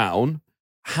 3-1 down?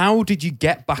 How did you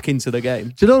get back into the game?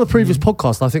 Do you know on the previous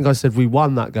podcast, I think I said we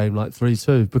won that game like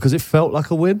 3-2 because it felt like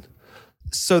a win.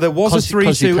 So there was a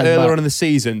 3-2 earlier on in the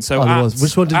season. So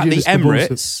which one did at you the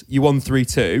Emirates, you won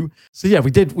 3-2. So yeah,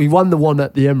 we did. We won the one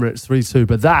at the Emirates 3-2,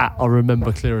 but that I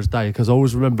remember clear as day because I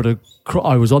always remember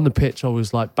I was on the pitch. I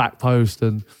was like back post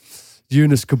and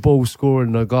Yunus Kabul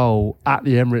scoring a goal at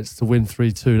the Emirates to win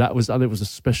 3-2. And it was a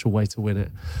special way to win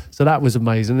it. So that was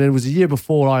amazing. And it was a year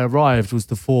before I arrived was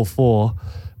the 4-4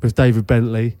 with David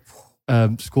Bentley,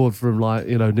 scored from like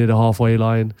near the halfway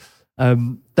line.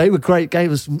 They were great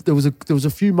games. There was a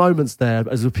few moments there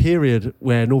as a period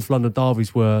where North London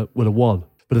derbies would have won,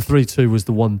 but the 3-2 was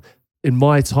the one in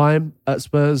my time at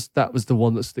Spurs. That was the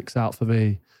one that sticks out for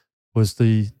me. Was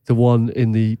the one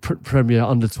in the Premier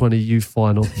Under-20 Youth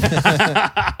Final,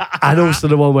 and also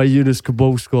the one where Yunus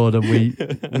Kabul scored and we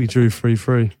drew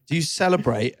 3-3. Do you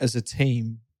celebrate as a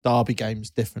team derby games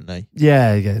differently?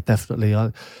 Yeah, definitely.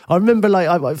 I remember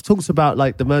I've talked about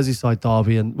like the Merseyside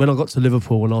derby, and when I got to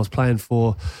Liverpool when I was playing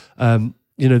for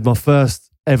my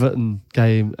first Everton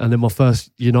game and then my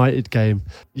first United game,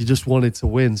 you just wanted to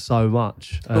win so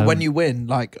much. But when you win,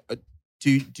 like,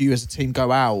 do you as a team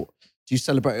go out? Do you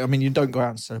celebrate? I mean, you don't go out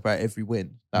and celebrate every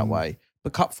win that way,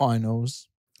 but cup finals,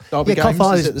 derby games,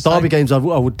 is it the same? Derby games I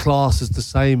would class as the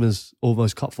same as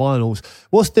almost cup finals.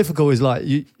 What's difficult is like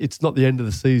it's not the end of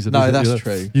the season. No, that's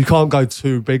true. You can't go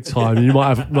too big time. And you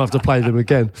might have to play them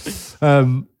again.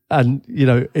 And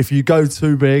if you go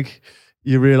too big,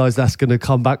 you realise that's going to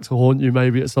come back to haunt you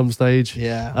maybe at some stage.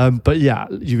 Yeah. But yeah,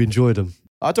 you enjoyed them.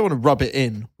 I don't want to rub it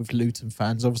in with Luton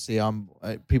fans. Obviously,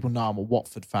 people know I'm a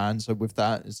Watford fan, so with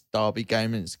that, it's a derby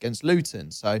game and it's against Luton.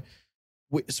 So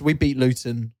we beat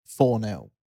Luton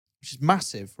 4-0, which is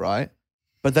massive, right?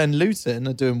 But then Luton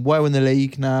are doing well in the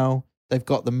league now. They've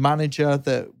got the manager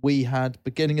that we had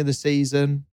beginning of the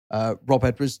season, Rob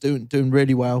Edwards, doing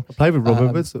really well. I played with Rob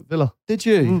Edwards at Villa. Did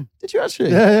you? Did you actually?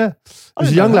 Yeah.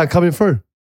 There's a young lad coming through.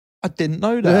 I didn't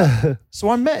know that. Yeah. So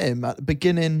I met him at the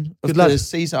beginning of the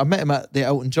season. I met him at the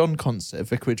Elton John concert at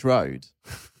Vicarage Road.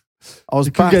 I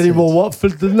was battered. Could get any more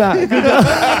Watford than that.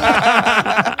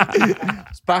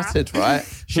 It's battered, right?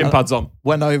 Shin pads on.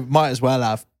 When I might as well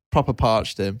have proper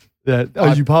parched him. Yeah.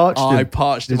 You parched him? I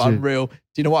parched him. Did you? Unreal. Do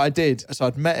you know what I did? So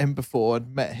I'd met him before.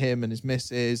 I'd met him and his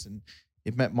missus, and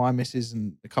he'd met my missus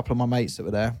and a couple of my mates that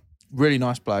were there. Really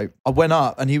nice bloke. I went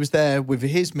up and he was there with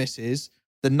his missus,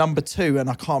 the number 2, and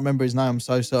I can't remember his name, I'm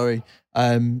so sorry.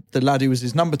 The lad who was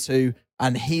his number 2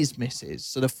 and his missus.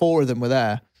 So the 4 of them were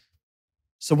there.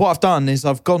 So what I've done is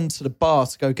I've gone to the bar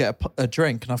to go get a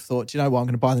drink, and I've thought, do you know what, I'm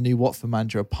going to buy the new Watford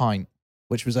manager a pint,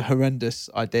 which was a horrendous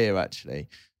idea, actually.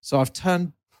 So I've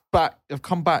come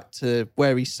back to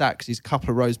where he sat, because he's a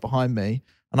couple of rows behind me,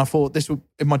 and I thought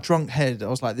in my drunk head, I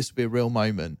was like, this would be a real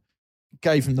moment.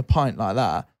 Gave him the pint like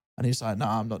that. And he was like, no,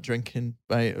 I'm not drinking,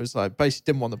 mate. It was like,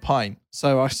 basically didn't want the pint.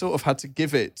 So I sort of had to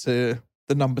give it to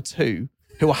the number 2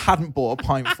 who I hadn't bought a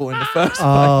pint for in the first place.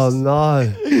 Oh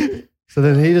no! So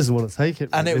then he doesn't want to take it,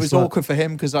 And it It's was like- awkward for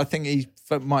him because I think he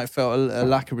might have felt a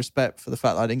lack of respect for the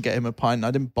fact that I didn't get him a pint.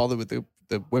 I didn't bother with the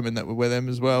women that were with him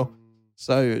as well.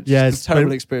 So just Yeah, a it's terrible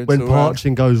when, experience. when all around.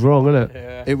 parching goes wrong, isn't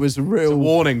it? It was a It's a real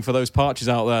warning for those parches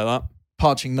out there, that.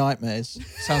 parching nightmares.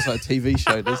 Sounds like a TV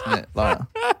show, doesn't it? Like,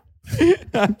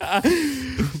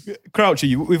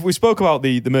 Crouchy, we spoke about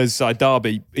the Merseyside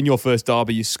derby. In your first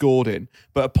derby, you scored in,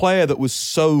 but a player that was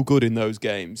so good in those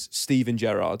games, Steven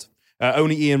Gerrard.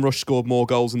 Only Ian Rush scored more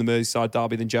goals in the Merseyside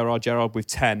derby than Gerrard. Gerrard with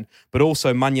 10, but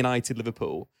also Man United,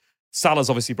 Liverpool. Salah's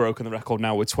obviously broken the record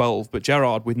now with 12, but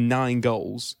Gerrard with 9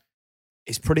 goals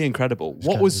is pretty incredible.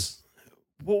 What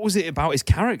was it about his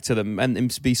character that meant him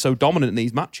to be so dominant in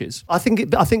these matches? I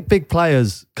think big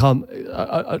players come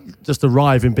just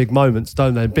arrive in big moments,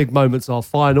 don't they? Big moments are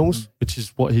finals, which is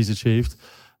what he's achieved,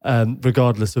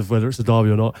 regardless of whether it's a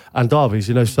derby or not, and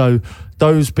derbies. So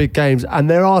those big games, and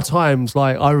there are times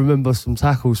like I remember some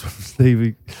tackles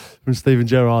from Steven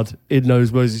Gerrard in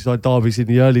those Merseyside derbies in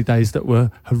the early days that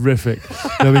were horrific.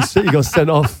 He got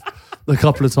sent off a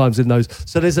couple of times in those.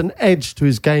 So there's an edge to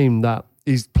his game that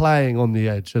he's playing on the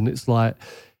edge, and it's like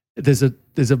there's a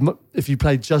if you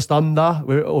play just under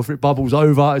or if it bubbles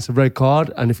over, it's a red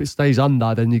card, and if it stays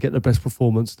under, then you get the best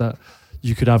performance that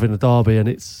you could have in a derby. And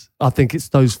I think it's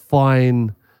those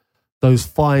fine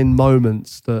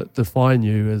moments that define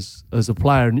you as a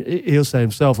player. And he'll say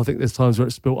himself, I think there's times where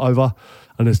it's spilt over,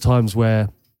 and there's times where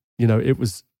it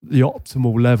was the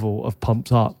optimal level of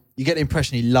pumped up. you get the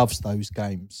impression he loves those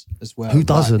games as well. Who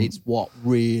doesn't? Like, it's what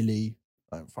really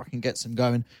fucking gets him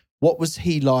going. What was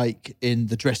he like in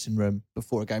the dressing room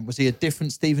before a game? Was he a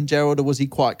different Steven Gerrard, or was he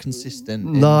quite consistent?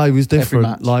 No, he was every different.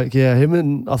 match? Like, yeah, him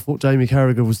and I thought Jamie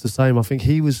Carragher was the same. I think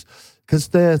he was, because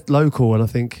they're local, and I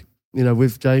think,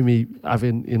 with Jamie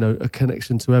having, a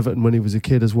connection to Everton when he was a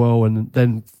kid as well, and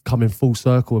then coming full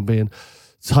circle and being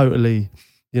totally,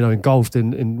 engulfed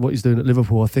in what he's doing at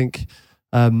Liverpool, I think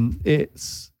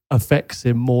it affects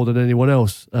him more than anyone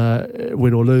else,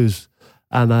 win or lose.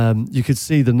 And you could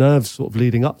see the nerves sort of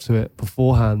leading up to it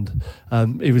beforehand.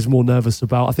 He was more nervous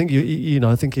about, I think,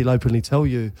 I think he'll openly tell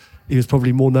you, he was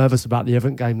probably more nervous about the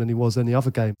Everton game than he was any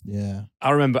other game. Yeah.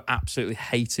 I remember absolutely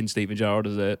hating Steven Gerrard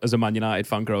as a Man United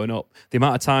fan growing up. The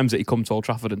amount of times that he'd come to Old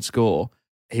Trafford and score,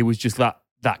 he was just that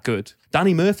good.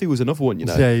 Danny Murphy was another one,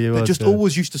 Yeah, he was, just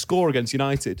always used to score against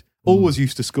United. Always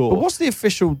used to score. But what's the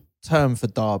official term for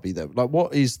derby though? Like,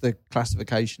 what is the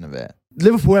classification of it?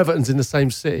 Liverpool Everton's in the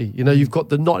same city. You've got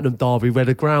the Nottingham derby where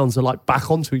the grounds are like back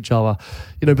onto each other.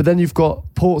 But then you've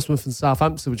got Portsmouth and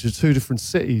Southampton, which are two different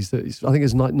cities. I think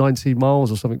it's 19 miles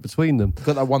or something between them. You've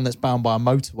got that one that's bound by a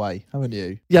motorway, haven't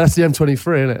you? Yeah, that's the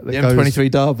M23, isn't it? The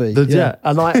M23 derby. Yeah,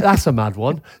 and that's a mad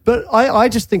one. But I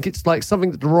just think it's like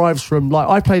something that derives from, like,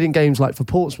 I played in games like for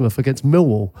Portsmouth against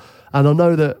Millwall, and I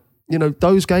know that,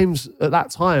 those games at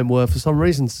that time were, for some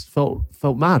reason,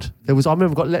 felt mad. I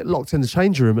remember got locked in the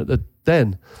changing room at the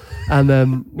den,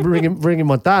 and ringing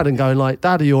my dad and going like,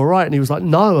 "Dad, are you all right?" And he was like,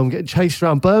 "No, I'm getting chased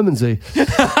around Bermondsey."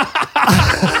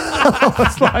 I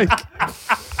was like,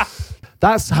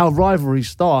 that's how rivalries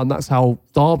start, and that's how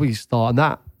derbies start, and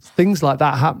that things like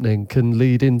that happening can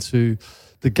lead into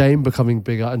the game becoming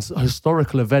bigger, and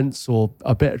historical events or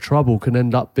a bit of trouble can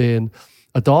end up being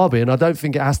a derby. And I don't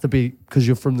think it has to be because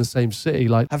you're from the same city.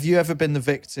 Like, have you ever been the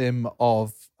victim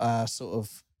of sort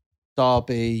of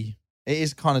derby? It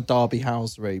is kind of derby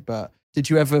housery, but did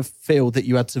you ever feel that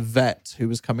you had to vet who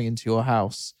was coming into your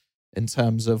house in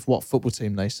terms of what football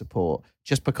team they support?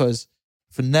 Just because,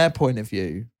 from their point of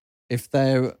view, if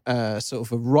they're sort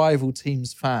of a rival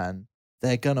team's fan,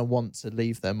 they're going to want to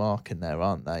leave their mark in there,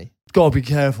 aren't they? Got to be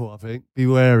careful, I think. Be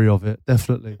wary of it,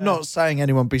 definitely. I'm not saying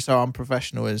anyone be so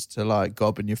unprofessional as to like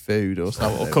gob in your food or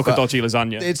something. Or cook a but dodgy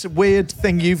lasagna. It's a weird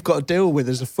thing you've got to deal with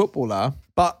as a footballer.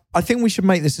 But I think we should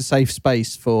make this a safe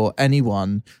space for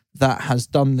anyone that has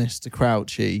done this to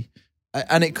Crouchy.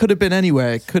 And it could have been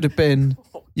anywhere. It could have been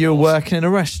you were working in a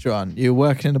restaurant, you were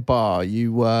working in a bar,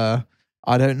 you were,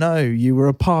 I don't know, you were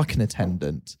a parking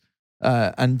attendant.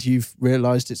 And you've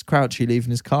realised it's Crouchy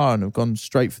leaving his car and have gone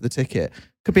straight for the ticket.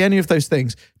 Could be any of those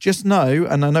things. Just know,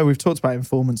 and I know we've talked about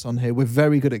informants on here, we're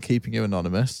very good at keeping you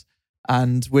anonymous,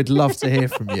 and we'd love to hear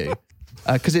from you.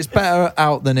 Because it's better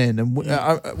out than in, and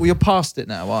you're past it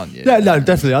now, aren't you? Yeah, no,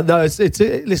 definitely. No, it's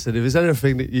listen, if there's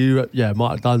anything that you might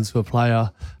have done to a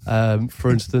player, for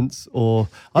instance, or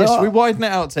Yes, we widen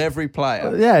it out to every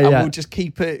player. Yeah, and yeah. we'll just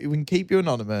keep it. We can keep you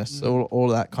anonymous, all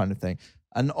that kind of thing.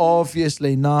 And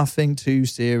obviously, nothing too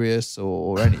serious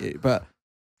or any, but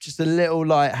just a little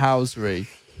light housery.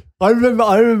 I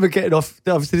remember getting off.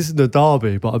 Obviously, this isn't a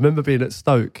derby, but I remember being at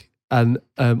Stoke And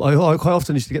I quite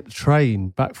often used to get the train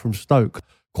back from Stoke.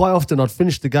 Quite often I'd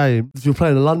finish the game. If you're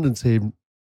playing a London team,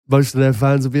 most of their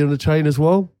fans would be on the train as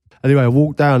well. Anyway, I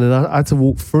walked down and I had to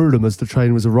walk through them as the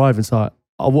train was arriving. So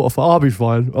I'll be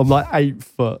fine. I'm like 8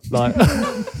 foot. Like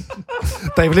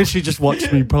they've literally just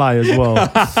watched me play as well.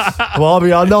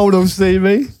 Well, I know they'll see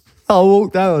me. I'll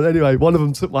walk down. Anyway, one of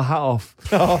them took my hat off.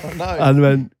 Oh, no. And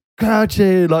went,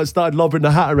 Crouchy, like started lobbing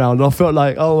the hat around. And I felt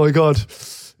like, oh my God,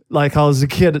 like I was a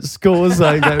kid at school or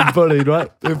something getting bullied, right?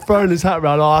 They're throwing his hat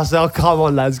around. I said, oh, come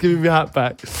on, lads, give me my hat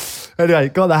back. Anyway,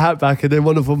 got the hat back, and then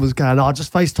one of them was going, oh,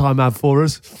 just FaceTime Ab for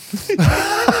us.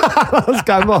 I was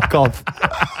going, knock off.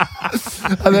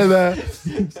 And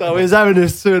then, so we was having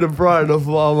this to and fro, and I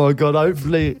thought, oh my God,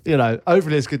 hopefully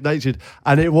it's good natured.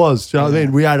 And it was, do you know what I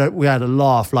mean? We had a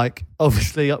laugh. Like,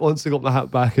 obviously, once I got my hat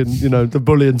back and, the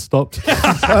bullying stopped.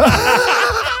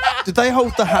 Did they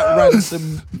hold the hat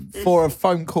ransom for a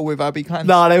phone call with Abby Clancy?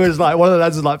 No, they was like, one of the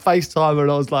lads was like, FaceTimer,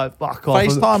 and I was like, fuck off.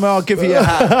 FaceTimer, I'll give you your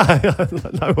hat.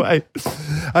 No way.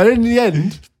 And in the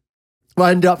end,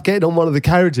 I ended up getting on one of the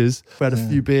carriages. We had a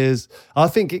few beers. I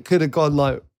think it could have gone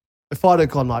like, if I'd have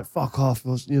gone like, fuck off,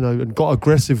 and got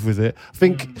aggressive with it. I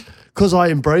think because I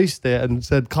embraced it and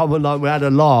said, come on, like, we had a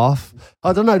laugh.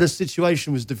 I don't know, the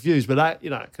situation was diffused, but that,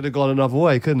 it could have gone another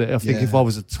way, couldn't it? I think if I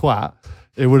was a twat,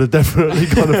 it would have definitely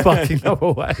gone a fucking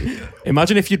other way.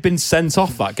 Imagine if you'd been sent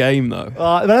off that game, though.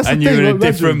 That's and the you thing, were in a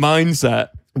different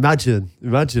mindset. Imagine,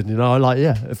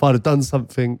 if I'd have done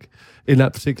something in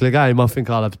that particular game, I think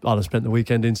I'd have spent the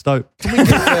weekend in Stoke. Can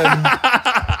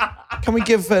we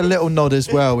give a little nod as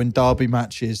well in derby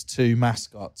matches to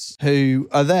mascots who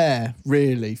are there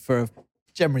really for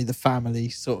generally the family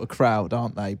sort of crowd,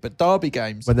 aren't they? But derby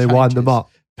games, when they wind them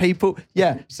up. People,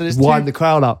 so there's wind the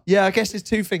crowd up. Yeah, I guess there's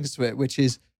two things to it, which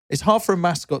is it's hard for a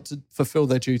mascot to fulfill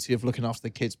their duty of looking after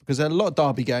the kids because there are a lot of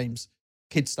derby games,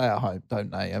 kids stay at home, don't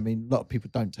they? I mean, a lot of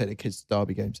people don't take their kids to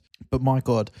derby games. But my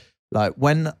God, like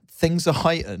when things are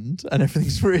heightened and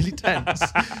everything's really tense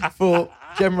for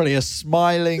generally a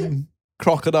smiling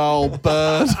crocodile,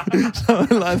 bird,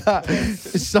 something like that,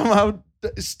 it somehow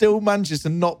still manages to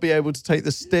not be able to take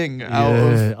the sting out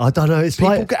of. I don't know. It's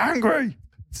people like get angry.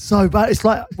 So bad. It's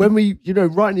like when we,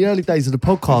 right in the early days of the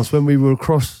podcast, when we were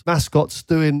across mascots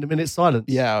doing the minute silence.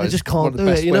 Yeah, they just can't do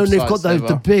it. And they've got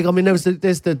the big. I mean, there's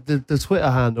the Twitter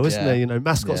handle, isn't there?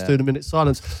 Mascots doing the minute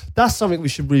silence. That's something we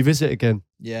should revisit again.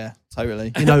 Yeah, totally.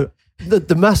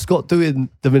 The mascot doing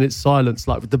the minute silence,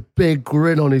 like with the big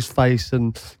grin on his face,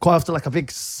 and quite often like a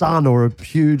big sun or a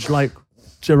huge like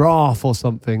giraffe or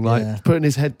something, like putting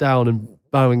his head down and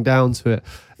bowing down to it.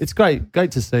 It's great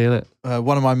to see, isn't it?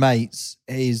 One of my mates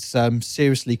is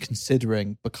seriously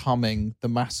considering becoming the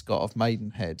mascot of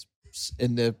Maidenhead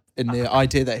in the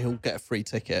idea that he'll get a free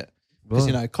ticket because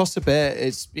it costs a bit.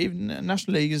 It's even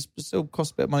National League is still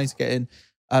costs a bit of money to get in,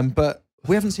 but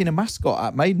we haven't seen a mascot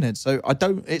at Maidenhead, so I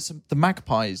don't. It's the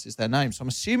Magpies is their name, so I'm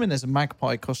assuming there's a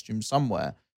magpie costume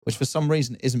somewhere, which for some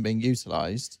reason isn't being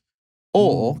utilised.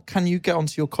 Or can you get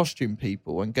onto your costume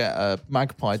people and get a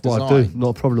magpie design? Well, I do,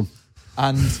 not a problem.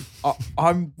 And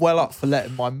I'm well up for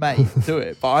letting my mate do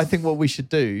it. But I think what we should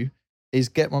do is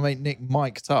get my mate Nick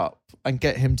mic'd up and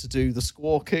get him to do the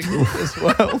squawking as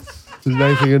well. Just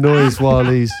making a noise while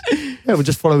he's... Yeah, we'll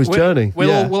just follow his journey.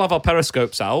 We'll have our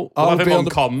periscopes out. We'll have him on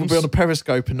comms. We'll be on a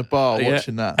periscope in the bar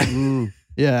watching that.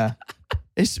 Yeah.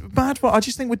 It's mad. I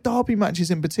just think with derby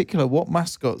matches in particular, what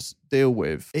mascots deal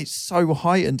with, it's so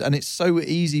heightened and it's so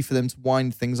easy for them to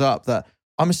wind things up that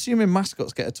I'm assuming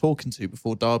mascots get a talking to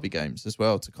before derby games as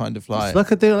well to kind of like... It's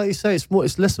like a deal, like you say, it's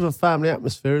less of a family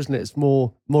atmosphere, isn't it? It's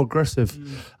more aggressive.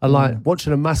 And like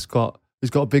watching a mascot who's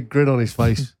got a big grin on his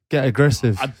face get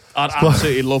aggressive. I'd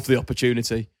absolutely love the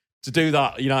opportunity to do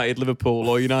that. United Liverpool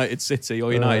or United City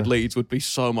or United Leeds would be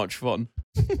so much fun.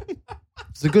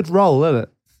 It's a good role, isn't it?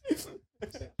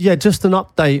 Yeah, just an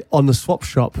update on the swap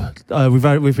shop.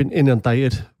 We've been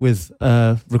inundated with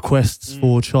requests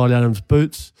for Charlie Adams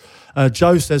boots.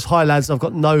 Joe says, "Hi lads, I've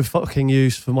got no fucking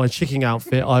use for my chicken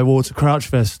outfit I wore to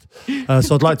Crouchfest,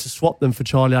 so I'd like to swap them for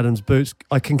Charlie Adams boots.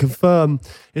 I can confirm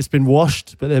it's been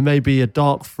washed, but there may be a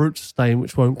dark fruit stain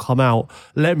which won't come out.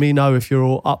 Let me know if you're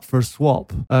all up for a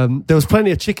swap." There was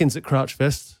plenty of chickens at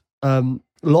Crouchfest. A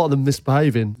lot of them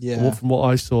misbehaving, from what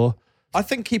I saw. I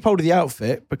think keep hold of the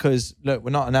outfit because, look,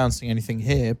 we're not announcing anything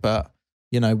here, but,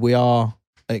 we are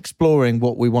exploring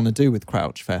what we want to do with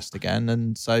Crouchfest again.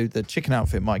 And so the chicken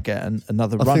outfit might get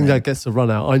another run. I think that gets a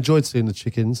run out. I enjoyed seeing the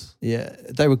chickens. Yeah,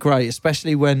 they were great,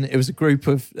 especially when it was a group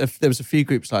of, there was a few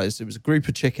groups like this. It was a group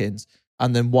of chickens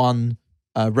and then one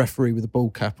referee with a ball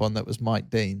cap on that was Mike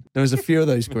Dean. There was a few of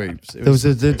those groups. There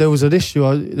was an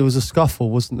issue. There was a scuffle,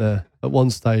 wasn't there, at one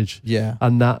stage? Yeah.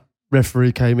 And that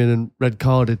referee came in and red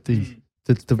carded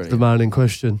the man in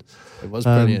question. It was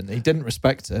brilliant. He didn't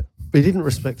respect it. He didn't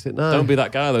respect it, no. Don't be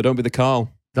that guy, though. Don't be the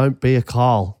Carl. Don't be a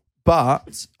Carl.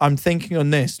 But I'm thinking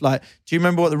on this, like, do you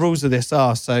remember what the rules of this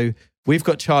are? So we've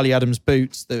got Charlie Adams'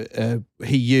 boots that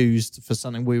he used for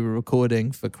something we were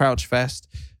recording for Crouch Fest.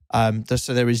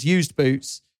 So there is used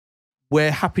boots.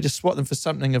 We're happy to swap them for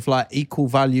something of like equal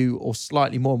value or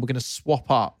slightly more. And we're going to swap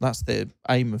up. That's the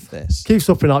aim of this. Keep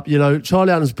swapping up. You know,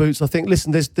 Charlie Adams' boots, I think,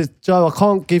 listen, there's Joe, I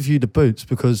can't give you the boots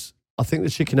because I think the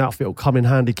chicken outfit will come in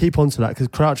handy. Keep on to that because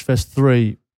Crouch Fest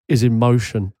 3 is in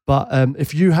motion. But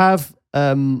if you have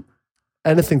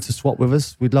anything to swap with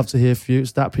us, we'd love to hear from you.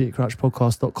 It's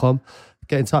thatpete@crouchpodcast.com.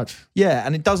 Get in touch. Yeah,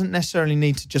 and it doesn't necessarily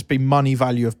need to just be money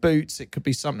value of boots. It could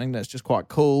be something that's just quite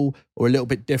cool or a little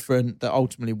bit different that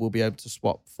ultimately we'll be able to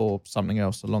swap for something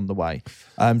else along the way.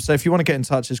 So if you want to get in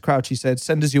touch, as Crouchy said,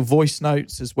 send us your voice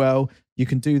notes as well. You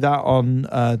can do that on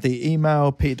the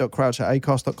email,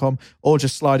 pete.crouch@acast.com, or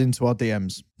just slide into our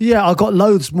DMs. Yeah, I got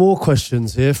loads more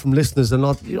questions here from listeners, and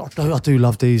I do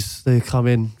love these. They come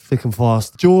in thick and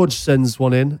fast. George sends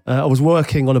one in. I was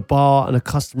working on a bar and a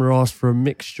customer asked for a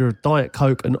mixture of Diet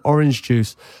Coke and orange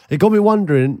juice. It got me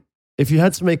wondering, if you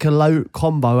had to make a low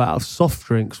combo out of soft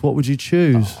drinks, what would you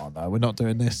choose? Oh, no, we're not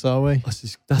doing this, are we?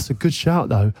 That's a good shout,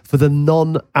 though, for the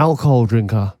non-alcohol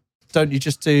drinker. Don't you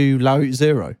just do Low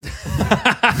Zero?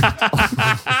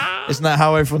 Isn't that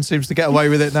how everyone seems to get away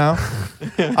with it now?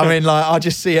 I mean, like, I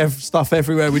just see stuff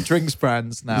everywhere with drinks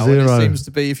brands now. Zero. And it seems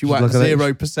to be, if you whack Like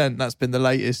 0%, that's been the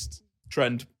latest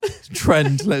Trend.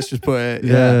 let's just put it.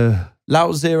 Yeah.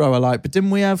 Lout Zero I like. But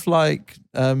didn't we have like,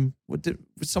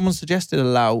 someone suggested a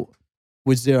Lout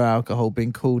with zero alcohol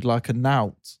being called like a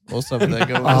Nout or something?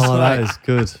 That is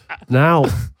good. Now.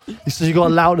 He says you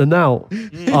got a lout and a nout.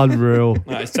 Unreal.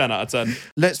 That is 10 out of 10.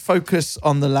 Let's focus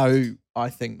on the Lout, I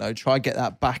think, though. Try get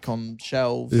that back on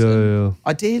shelves. Yeah.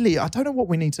 Ideally, I don't know what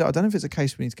we need to, I don't know if it's a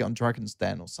case we need to get on Dragon's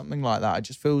Den or something like that. It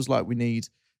just feels like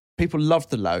people love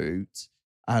the Lout.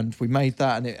 And we made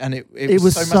that, and it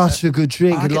was such a good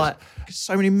drink. I And get like,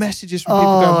 so many messages from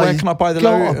people going, "Where can I buy the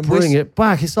Lout?" And bring it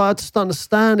back. It's like I just don't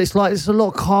understand. It's like there's a lot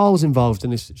of Carls involved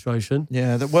in this situation.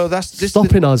 Yeah, that's just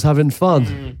stopping us having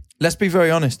fun. Let's be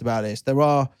very honest about this. There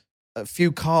are a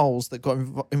few Carls that got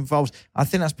involved. I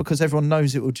think that's because everyone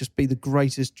knows it will just be the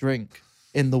greatest drink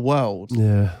in the world.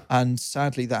 Yeah. And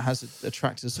sadly, that has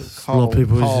attracted a sort of a lot of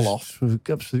people Carl off.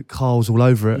 Absolute Carls all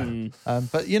over it.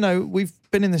 But, you know, we've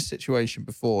been in this situation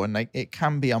before, and it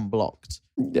can be unblocked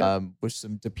with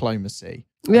some diplomacy.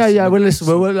 Yeah. Well, listen,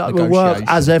 we'll work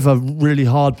as ever really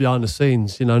hard behind the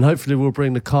scenes, you know, and hopefully we'll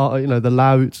bring the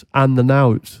Lout and the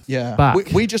Nout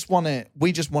back. We just want it.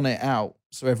 We just want it out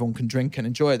so everyone can drink and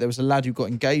enjoy it. There was a lad who got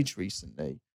engaged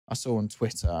recently. I saw on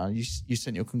Twitter. You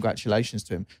sent your congratulations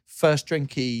to him. First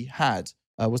drink he had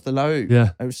was the Lout. Yeah,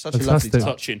 it was such fantastic. a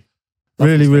lovely Touching.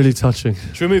 Really, really touching.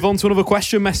 Should we move on to another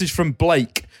question? Message from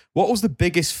Blake. What was the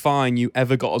biggest fine you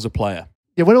ever got as a player?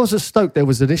 Yeah, when I was at Stoke, there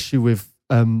was an issue with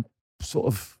sort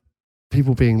of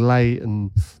people being late,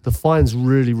 and the fines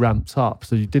really ramped up.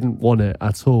 So you didn't want it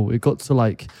at all. It got to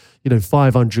like, you know,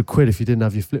 500 quid if you didn't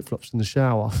have your flip flops in the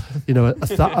shower. You know,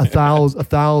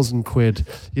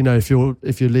 £1,000, you know, if you're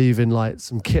leaving like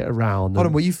some kit around. Hold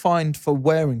on, were you fined for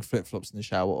wearing flip flops in the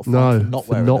shower, or no, for not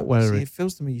wearing them? See, it it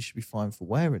feels to me you should be fined for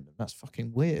wearing them. That's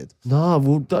fucking weird. No,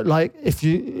 well, like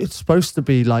it's supposed to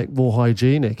be like more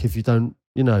hygienic if you don't,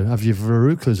 you know, have your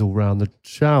verrucas all around the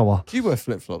shower. Do you wear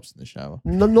flip flops in the shower?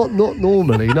 No, not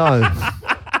normally, no.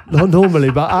 Not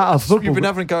normally, but at a football. You've been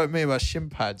having a go at me about shin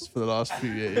pads for the last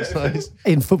few years.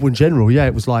 In football in general, yeah,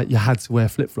 it was like you had to wear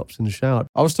flip-flops in the shower.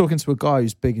 I was talking to a guy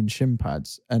who's big in shin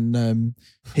pads, and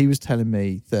he was telling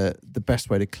me that the best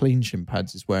way to clean shin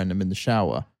pads is wearing them in the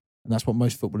shower, and that's what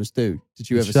most footballers do. Did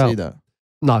you ever see that?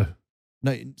 No.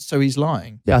 No, so he's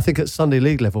lying. Yeah, I think at Sunday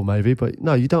League level maybe, but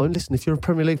no, you don't. Listen, if you're a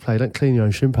Premier League player, don't clean your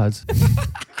own shin pads. Yeah,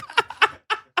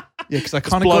 because I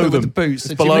kind of got it with the boots.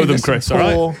 It's below them, Chris,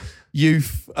 all right?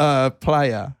 Youth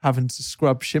player having to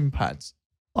scrub shin pads.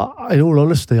 In all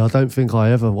honesty, I don't think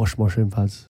I ever wash my shin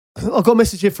pads. I've got a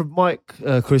message here from Mike,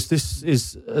 Chris. This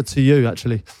is to you,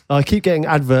 actually. I keep getting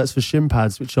adverts for shin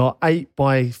pads, which are 8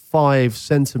 by 5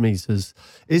 centimetres.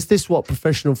 Is this what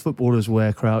professional footballers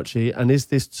wear, Crouchy? And is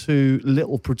this too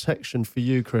little protection for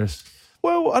you, Chris?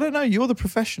 Well, I don't know. You're the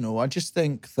professional. I just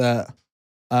think that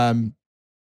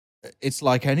it's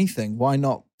like anything. Why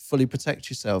not fully protect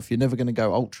yourself? You're never going to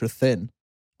go ultra thin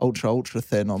on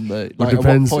the... It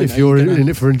depends if you're in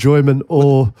it for enjoyment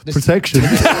or protection.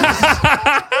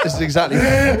 This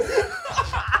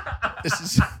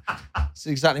is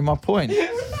exactly my point.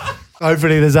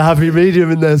 Hopefully there's a happy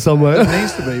medium in there somewhere. It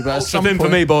needs to be, but at some Something for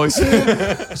point, me, boys.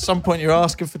 at some point you're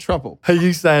asking for trouble. Are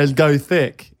you saying go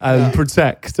thick and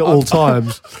protect at all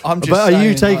times? I'm just but are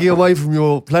you saying, taking away from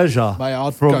your pleasure? Mate,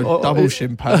 I'd From- go double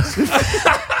shin pads.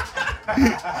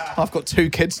 I've got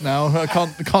 2 kids now. I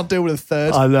can't deal with a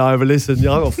third. I know, but listen,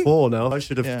 I've got 4 now. I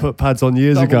should have put pads on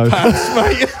years Double ago. pads,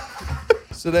 mate.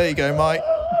 So there you go, mate.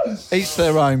 Each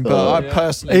their own, but I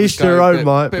personally Each would go their a own, bit,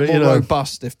 mate, bit but, more you know.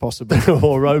 robust if possible.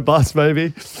 Or robust,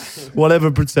 maybe.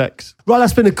 Whatever protects. Right,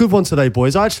 that's been a good one today,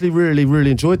 boys. I actually really, really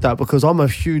enjoyed that because I'm a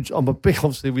big,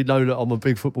 obviously we know that I'm a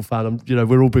big football fan.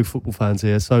 We're all big football fans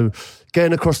here. So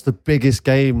getting across the biggest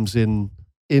games in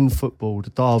football,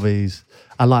 the derbies,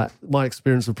 and like my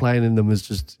experience of playing in them is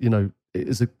just, it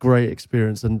is a great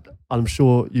experience. And I'm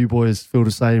sure you boys feel the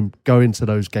same going to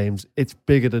those games. It's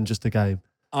bigger than just a game.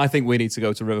 I think we need to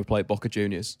go to River Plate Boca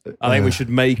Juniors. I think we should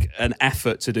make an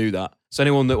effort to do that. So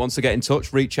anyone that wants to get in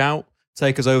touch, reach out,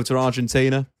 take us over to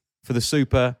Argentina for the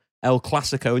Super El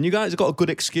Clasico. And you guys have got a good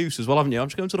excuse as well, haven't you? I'm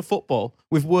just going to the football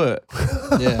with work.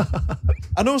 Yeah.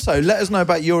 And also, let us know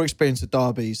about your experience at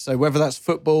derbies. So whether that's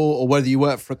football or whether you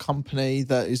work for a company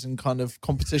that is in kind of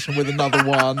competition with another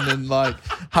one and like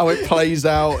how it plays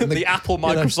out. And the Apple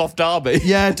Microsoft derby.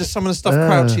 Yeah, does some of the stuff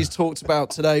Crouchy's talked about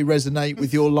today resonate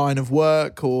with your line of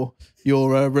work or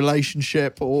your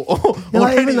relationship or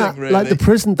Like anything, even that, really? like the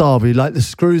prison derby, like the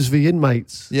Screws v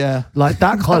Inmates. Yeah. Like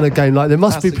that kind of game. Like there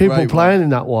must That's be a people great playing one. in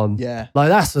that one. Yeah. Like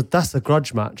that's a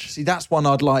grudge match. See, that's one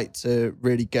I'd like to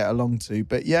really get along to.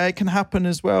 But yeah, it can happen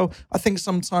as well. I think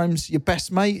sometimes your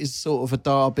best mate is sort of a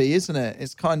derby, isn't it?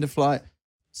 It's kind of like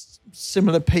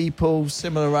similar people,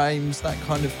 similar aims, that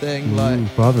kind of thing.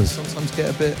 Like brothers. sometimes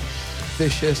get a bit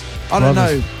vicious. I don't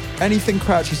know. Anything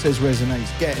Crouchy says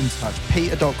resonates, get in touch.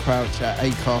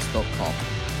 peter.crouch@acast.com.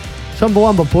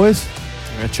 Chumbawamba, boys.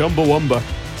 Yeah, Chumbawamba.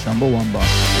 Chumbawamba.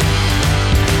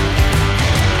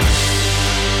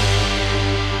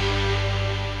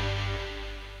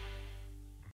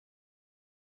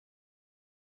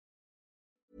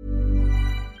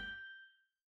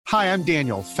 Hi, I'm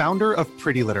Daniel, founder of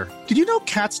Pretty Litter. Did you know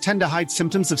cats tend to hide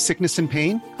symptoms of sickness and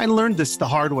pain? I learned this the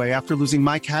hard way after losing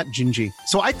my cat, Gingy.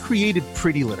 So I created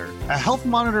Pretty Litter, a health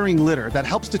monitoring litter that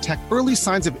helps detect early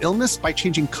signs of illness by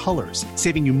changing colors,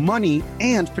 saving you money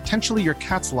and potentially your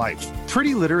cat's life.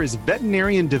 Pretty Litter is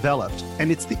veterinarian developed, and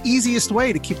it's the easiest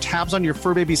way to keep tabs on your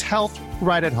fur baby's health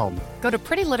right at home. Go to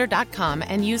prettylitter.com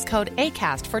and use code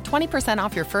ACAST for 20%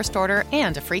 off your first order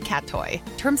and a free cat toy.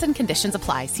 Terms and conditions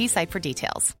apply. See site for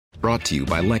details. Brought to you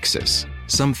by Lexus.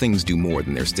 Some things do more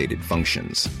than their stated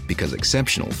functions, because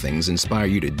exceptional things inspire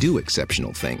you to do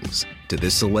exceptional things. To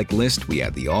this select list, we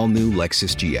add the all-new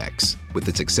Lexus GX. With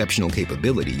its exceptional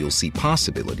capability, you'll see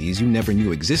possibilities you never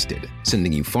knew existed,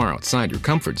 sending you far outside your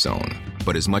comfort zone.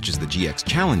 But as much as the GX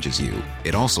challenges you,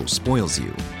 it also spoils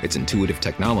you. Its intuitive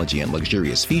technology and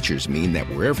luxurious features mean that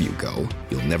wherever you go,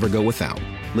 you'll never go without.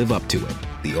 Live up to it.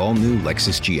 The all-new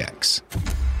Lexus GX.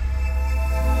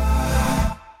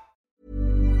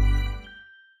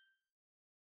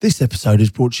 This episode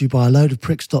is brought to you by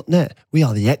AloadofPricks.net. We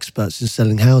are the experts in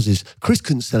selling houses. Chris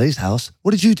couldn't sell his house.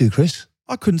 What did you do, Chris?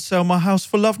 I couldn't sell my house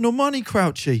for love nor money,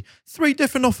 Crouchy. 3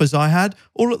 different offers I had,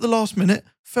 all at the last minute,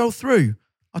 fell through.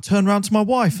 I turned round to my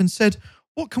wife and said,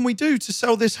 what can we do to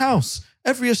sell this house?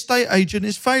 Every estate agent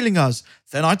is failing us.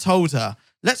 Then I told her,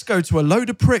 let's go to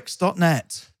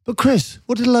AloadofPricks.net. But Chris,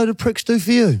 what did A Load of Pricks do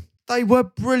for you? They were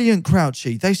brilliant,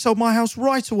 Crouchy. They sold my house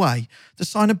right away. The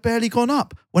sign had barely gone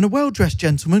up when a well-dressed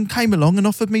gentleman came along and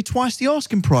offered me twice the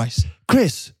asking price.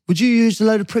 Chris, would you use A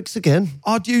Load of Pricks again?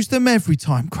 I'd use them every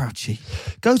time, Crouchy.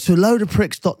 Go to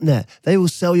AloadofPricks.net. They will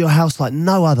sell your house like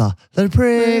no other. Load of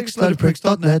Pricks,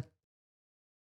 AloadofPricks.net.